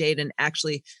see the data, and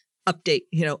actually update,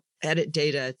 edit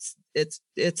data.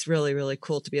 It's really, really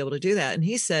cool to be able to do that. And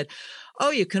he said,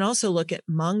 you can also look at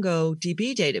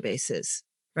MongoDB databases,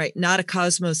 right? Not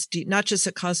just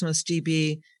a Cosmos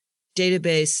DB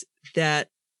database that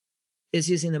is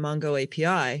using the Mongo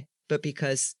API, but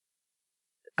because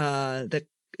the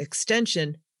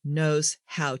extension knows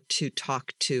how to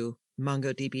talk to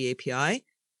MongoDB API,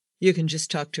 you can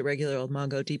just talk to regular old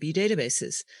MongoDB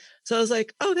databases. So I was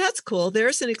like, that's cool.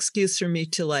 There's an excuse for me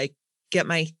to get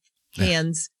my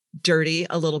hands dirty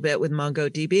a little bit with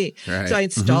MongoDB. Right. So I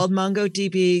installed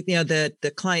MongoDB,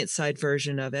 the client side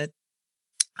version of it,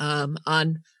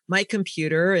 on my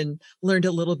computer, and learned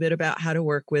a little bit about how to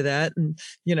work with it, and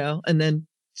and then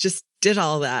just did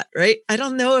all that. Right. I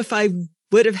don't know if I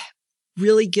would have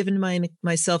really given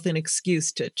myself an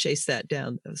excuse to chase that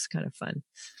down. It was kind of fun.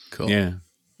 Cool. Yeah.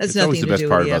 That's nothing the best to do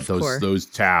part with about those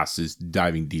tasks is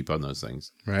diving deep on those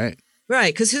things. Right.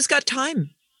 Right. Because who's got time?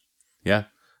 Yeah.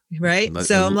 Right.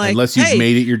 So I'm like, unless you've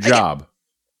made it your job.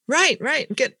 Right.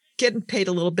 Getting paid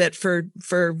a little bit for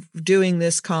doing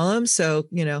this column. So,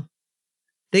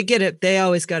 they get it. They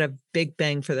always got a big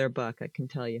bang for their buck, I can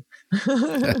tell you.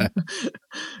 Because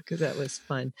that was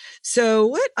fun. So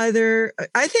what other,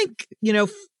 I think,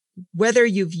 whether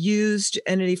you've used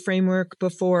Entity Framework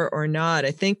before or not,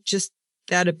 I think just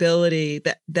that ability,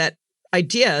 that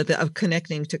idea of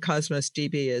connecting to Cosmos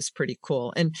DB is pretty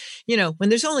cool. And, when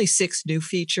there's only 6 new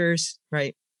features,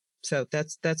 right? So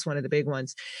that's one of the big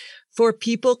ones. For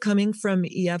people coming from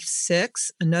EF6,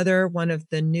 another one of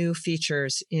the new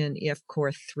features in EF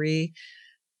Core 3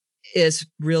 is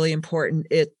really important.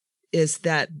 It is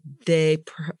that they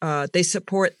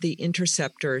support the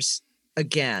interceptors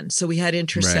again. So we had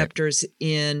interceptors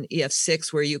in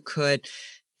EF6 where you could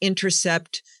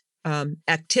intercept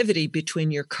activity between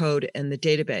your code and the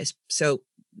database. So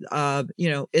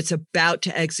it's about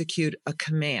to execute a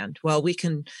command. Well, we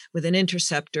can, with an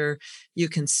interceptor, you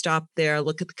can stop there,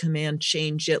 look at the command,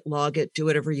 change it, log it, do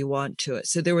whatever you want to it.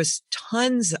 So there was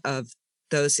tons of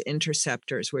those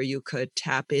interceptors where you could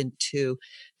tap into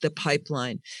the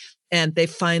pipeline. And they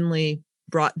finally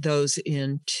brought those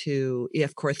into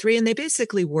EF Core 3, and they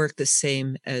basically work the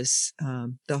same as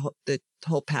the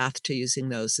whole path to using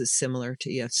those is similar to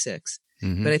EF6.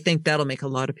 Mm-hmm. But I think that'll make a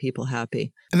lot of people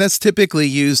happy. And that's typically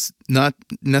used, not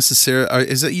necessarily,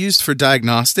 is it used for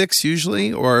diagnostics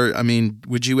usually? Or, I mean,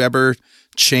 would you ever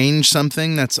change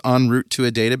something that's en route to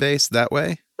a database that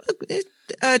way?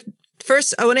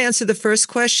 First, I want to answer the first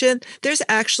question. There's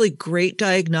actually great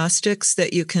diagnostics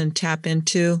that you can tap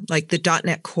into. Like the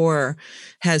 .NET Core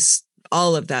has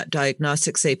all of that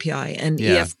diagnostics API, and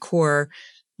EF Core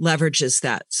leverages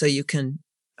that. So you can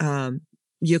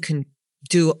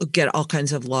get all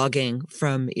kinds of logging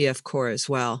from EF Core as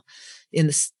well in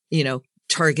this,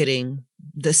 targeting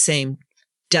the same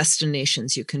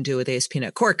destinations you can do with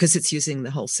ASP.NET Core, because it's using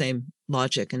the whole same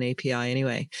logic and API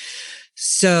anyway.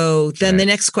 So then the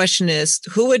next question is,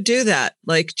 who would do that?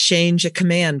 Like change a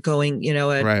command going, an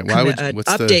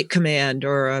update command,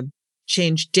 or a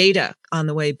change data on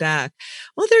the way back.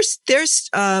 Well, there's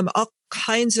all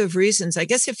kinds of reasons. I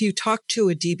guess if you talk to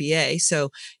a DBA, so,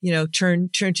 turn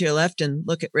to your left and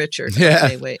look at Richard. Yeah.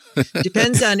 Okay, wait.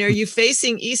 Depends on, are you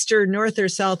facing east or north or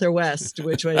south or west?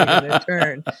 Which way are you going to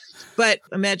turn? But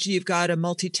imagine you've got a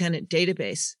multi-tenant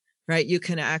database, right? You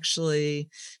can actually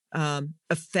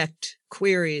affect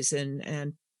queries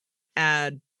and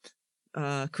add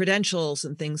credentials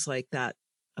and things like that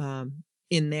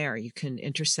in there. You can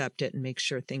intercept it and make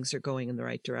sure things are going in the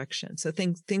right direction. So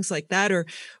things like that,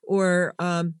 or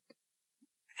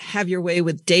have your way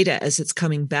with data as it's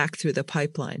coming back through the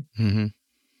pipeline. Mm-hmm.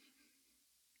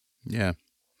 Yeah.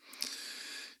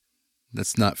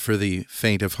 That's not for the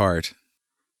faint of heart.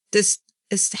 This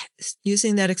is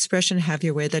using that expression, have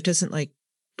your way. That doesn't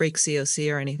break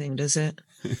COC or anything, does it?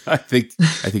 I think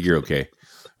you're okay.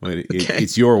 Okay.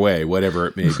 It's your way, whatever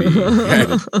it may be.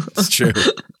 It's true.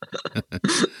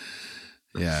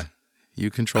 Yeah.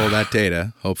 You control that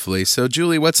data, hopefully. So,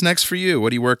 Julie, what's next for you?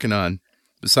 What are you working on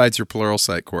besides your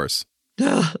Pluralsight course?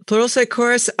 Pluralsight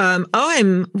course. I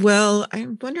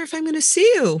wonder if I'm going to see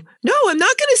you. No, I'm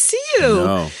not going to see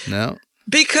you. No.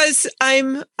 Because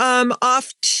I'm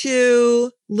off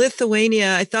to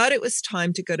Lithuania. I thought it was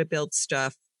time to go to Build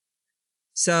Stuff.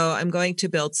 So I'm going to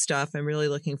Build Stuff. I'm really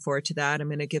looking forward to that. I'm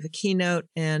going to give a keynote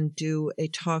and do a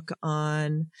talk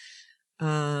on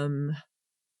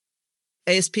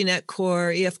ASP.NET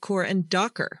Core, EF Core, and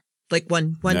Docker. Like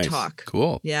one Nice. talk.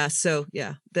 Cool. Yeah. So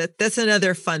yeah, that's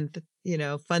another fun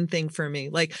thing for me.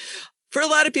 Like, for a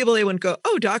lot of people, they wouldn't go,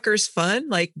 oh, Docker's fun.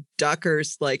 Like,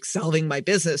 Docker's like solving my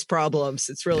business problems.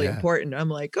 It's really important. I'm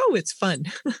like, oh, it's fun.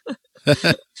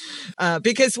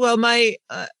 Because,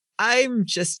 I'm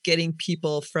just getting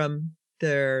people from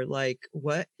their like,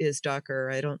 what is Docker?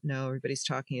 I don't know. Everybody's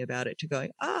talking about it, to going,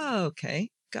 oh,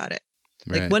 okay, got it.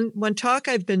 Right. Like one talk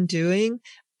I've been doing,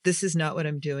 this is not what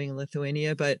I'm doing in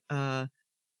Lithuania, but I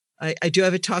do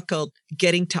have a talk called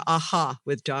Getting to Aha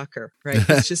with Docker, right?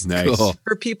 It's just nice. Cool.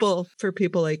 for people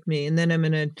like me. And then I'm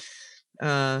going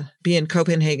to be in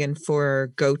Copenhagen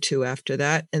for GoTo after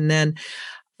that. And then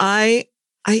I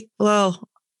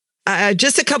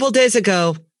just a couple of days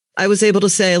ago, I was able to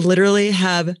say I literally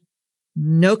have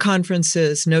no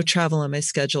conferences, no travel on my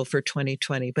schedule for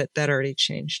 2020, but that already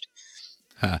changed.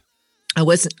 Huh. I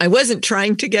wasn't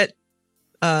trying to get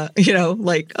oh,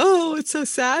 it's so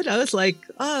sad. I was like,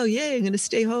 oh, yay, I'm going to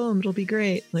stay home. It'll be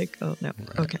great. Like, oh, no.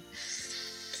 Right. Okay.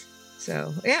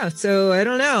 So, yeah. So I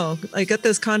don't know. I got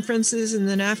those conferences. And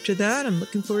then after that, I'm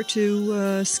looking forward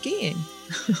to skiing.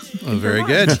 Oh, very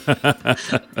good.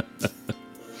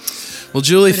 Well,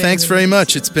 Julie, thanks very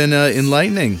much. It's been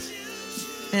enlightening.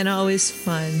 And always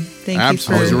fun. Thank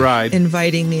Absolutely. you for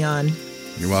inviting me on.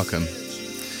 You're welcome.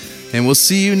 And we'll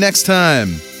see you next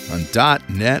time on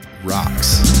 .NET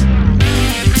Rocks.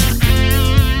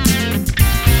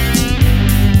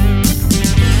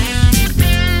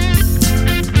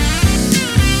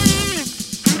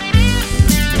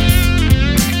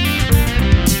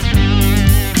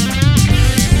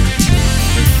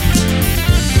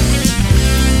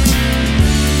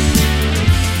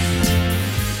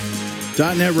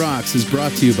 .NET Rocks is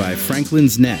brought to you by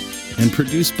Franklin's Net and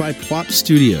produced by Plop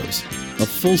Studios, a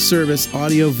full-service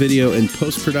audio, video, and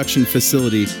post-production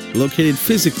facility located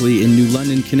physically in New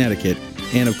London, Connecticut,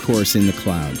 and, of course, in the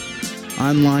cloud.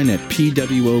 Online at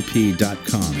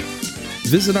pwop.com.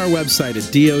 Visit our website at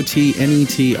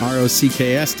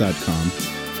dotnetrocks.com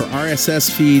for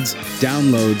RSS feeds,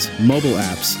 downloads, mobile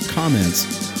apps,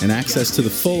 comments, and access to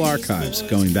the full archives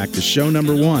going back to show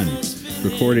number 1,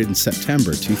 recorded in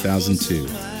September 2002.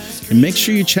 And make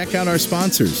sure you check out our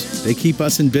sponsors. They keep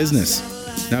us in business.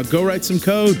 Now go write some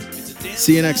code.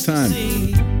 See you next time.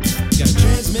 Got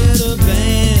transmitter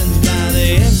banned by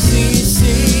the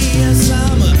FCC. Yes,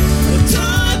 I'm a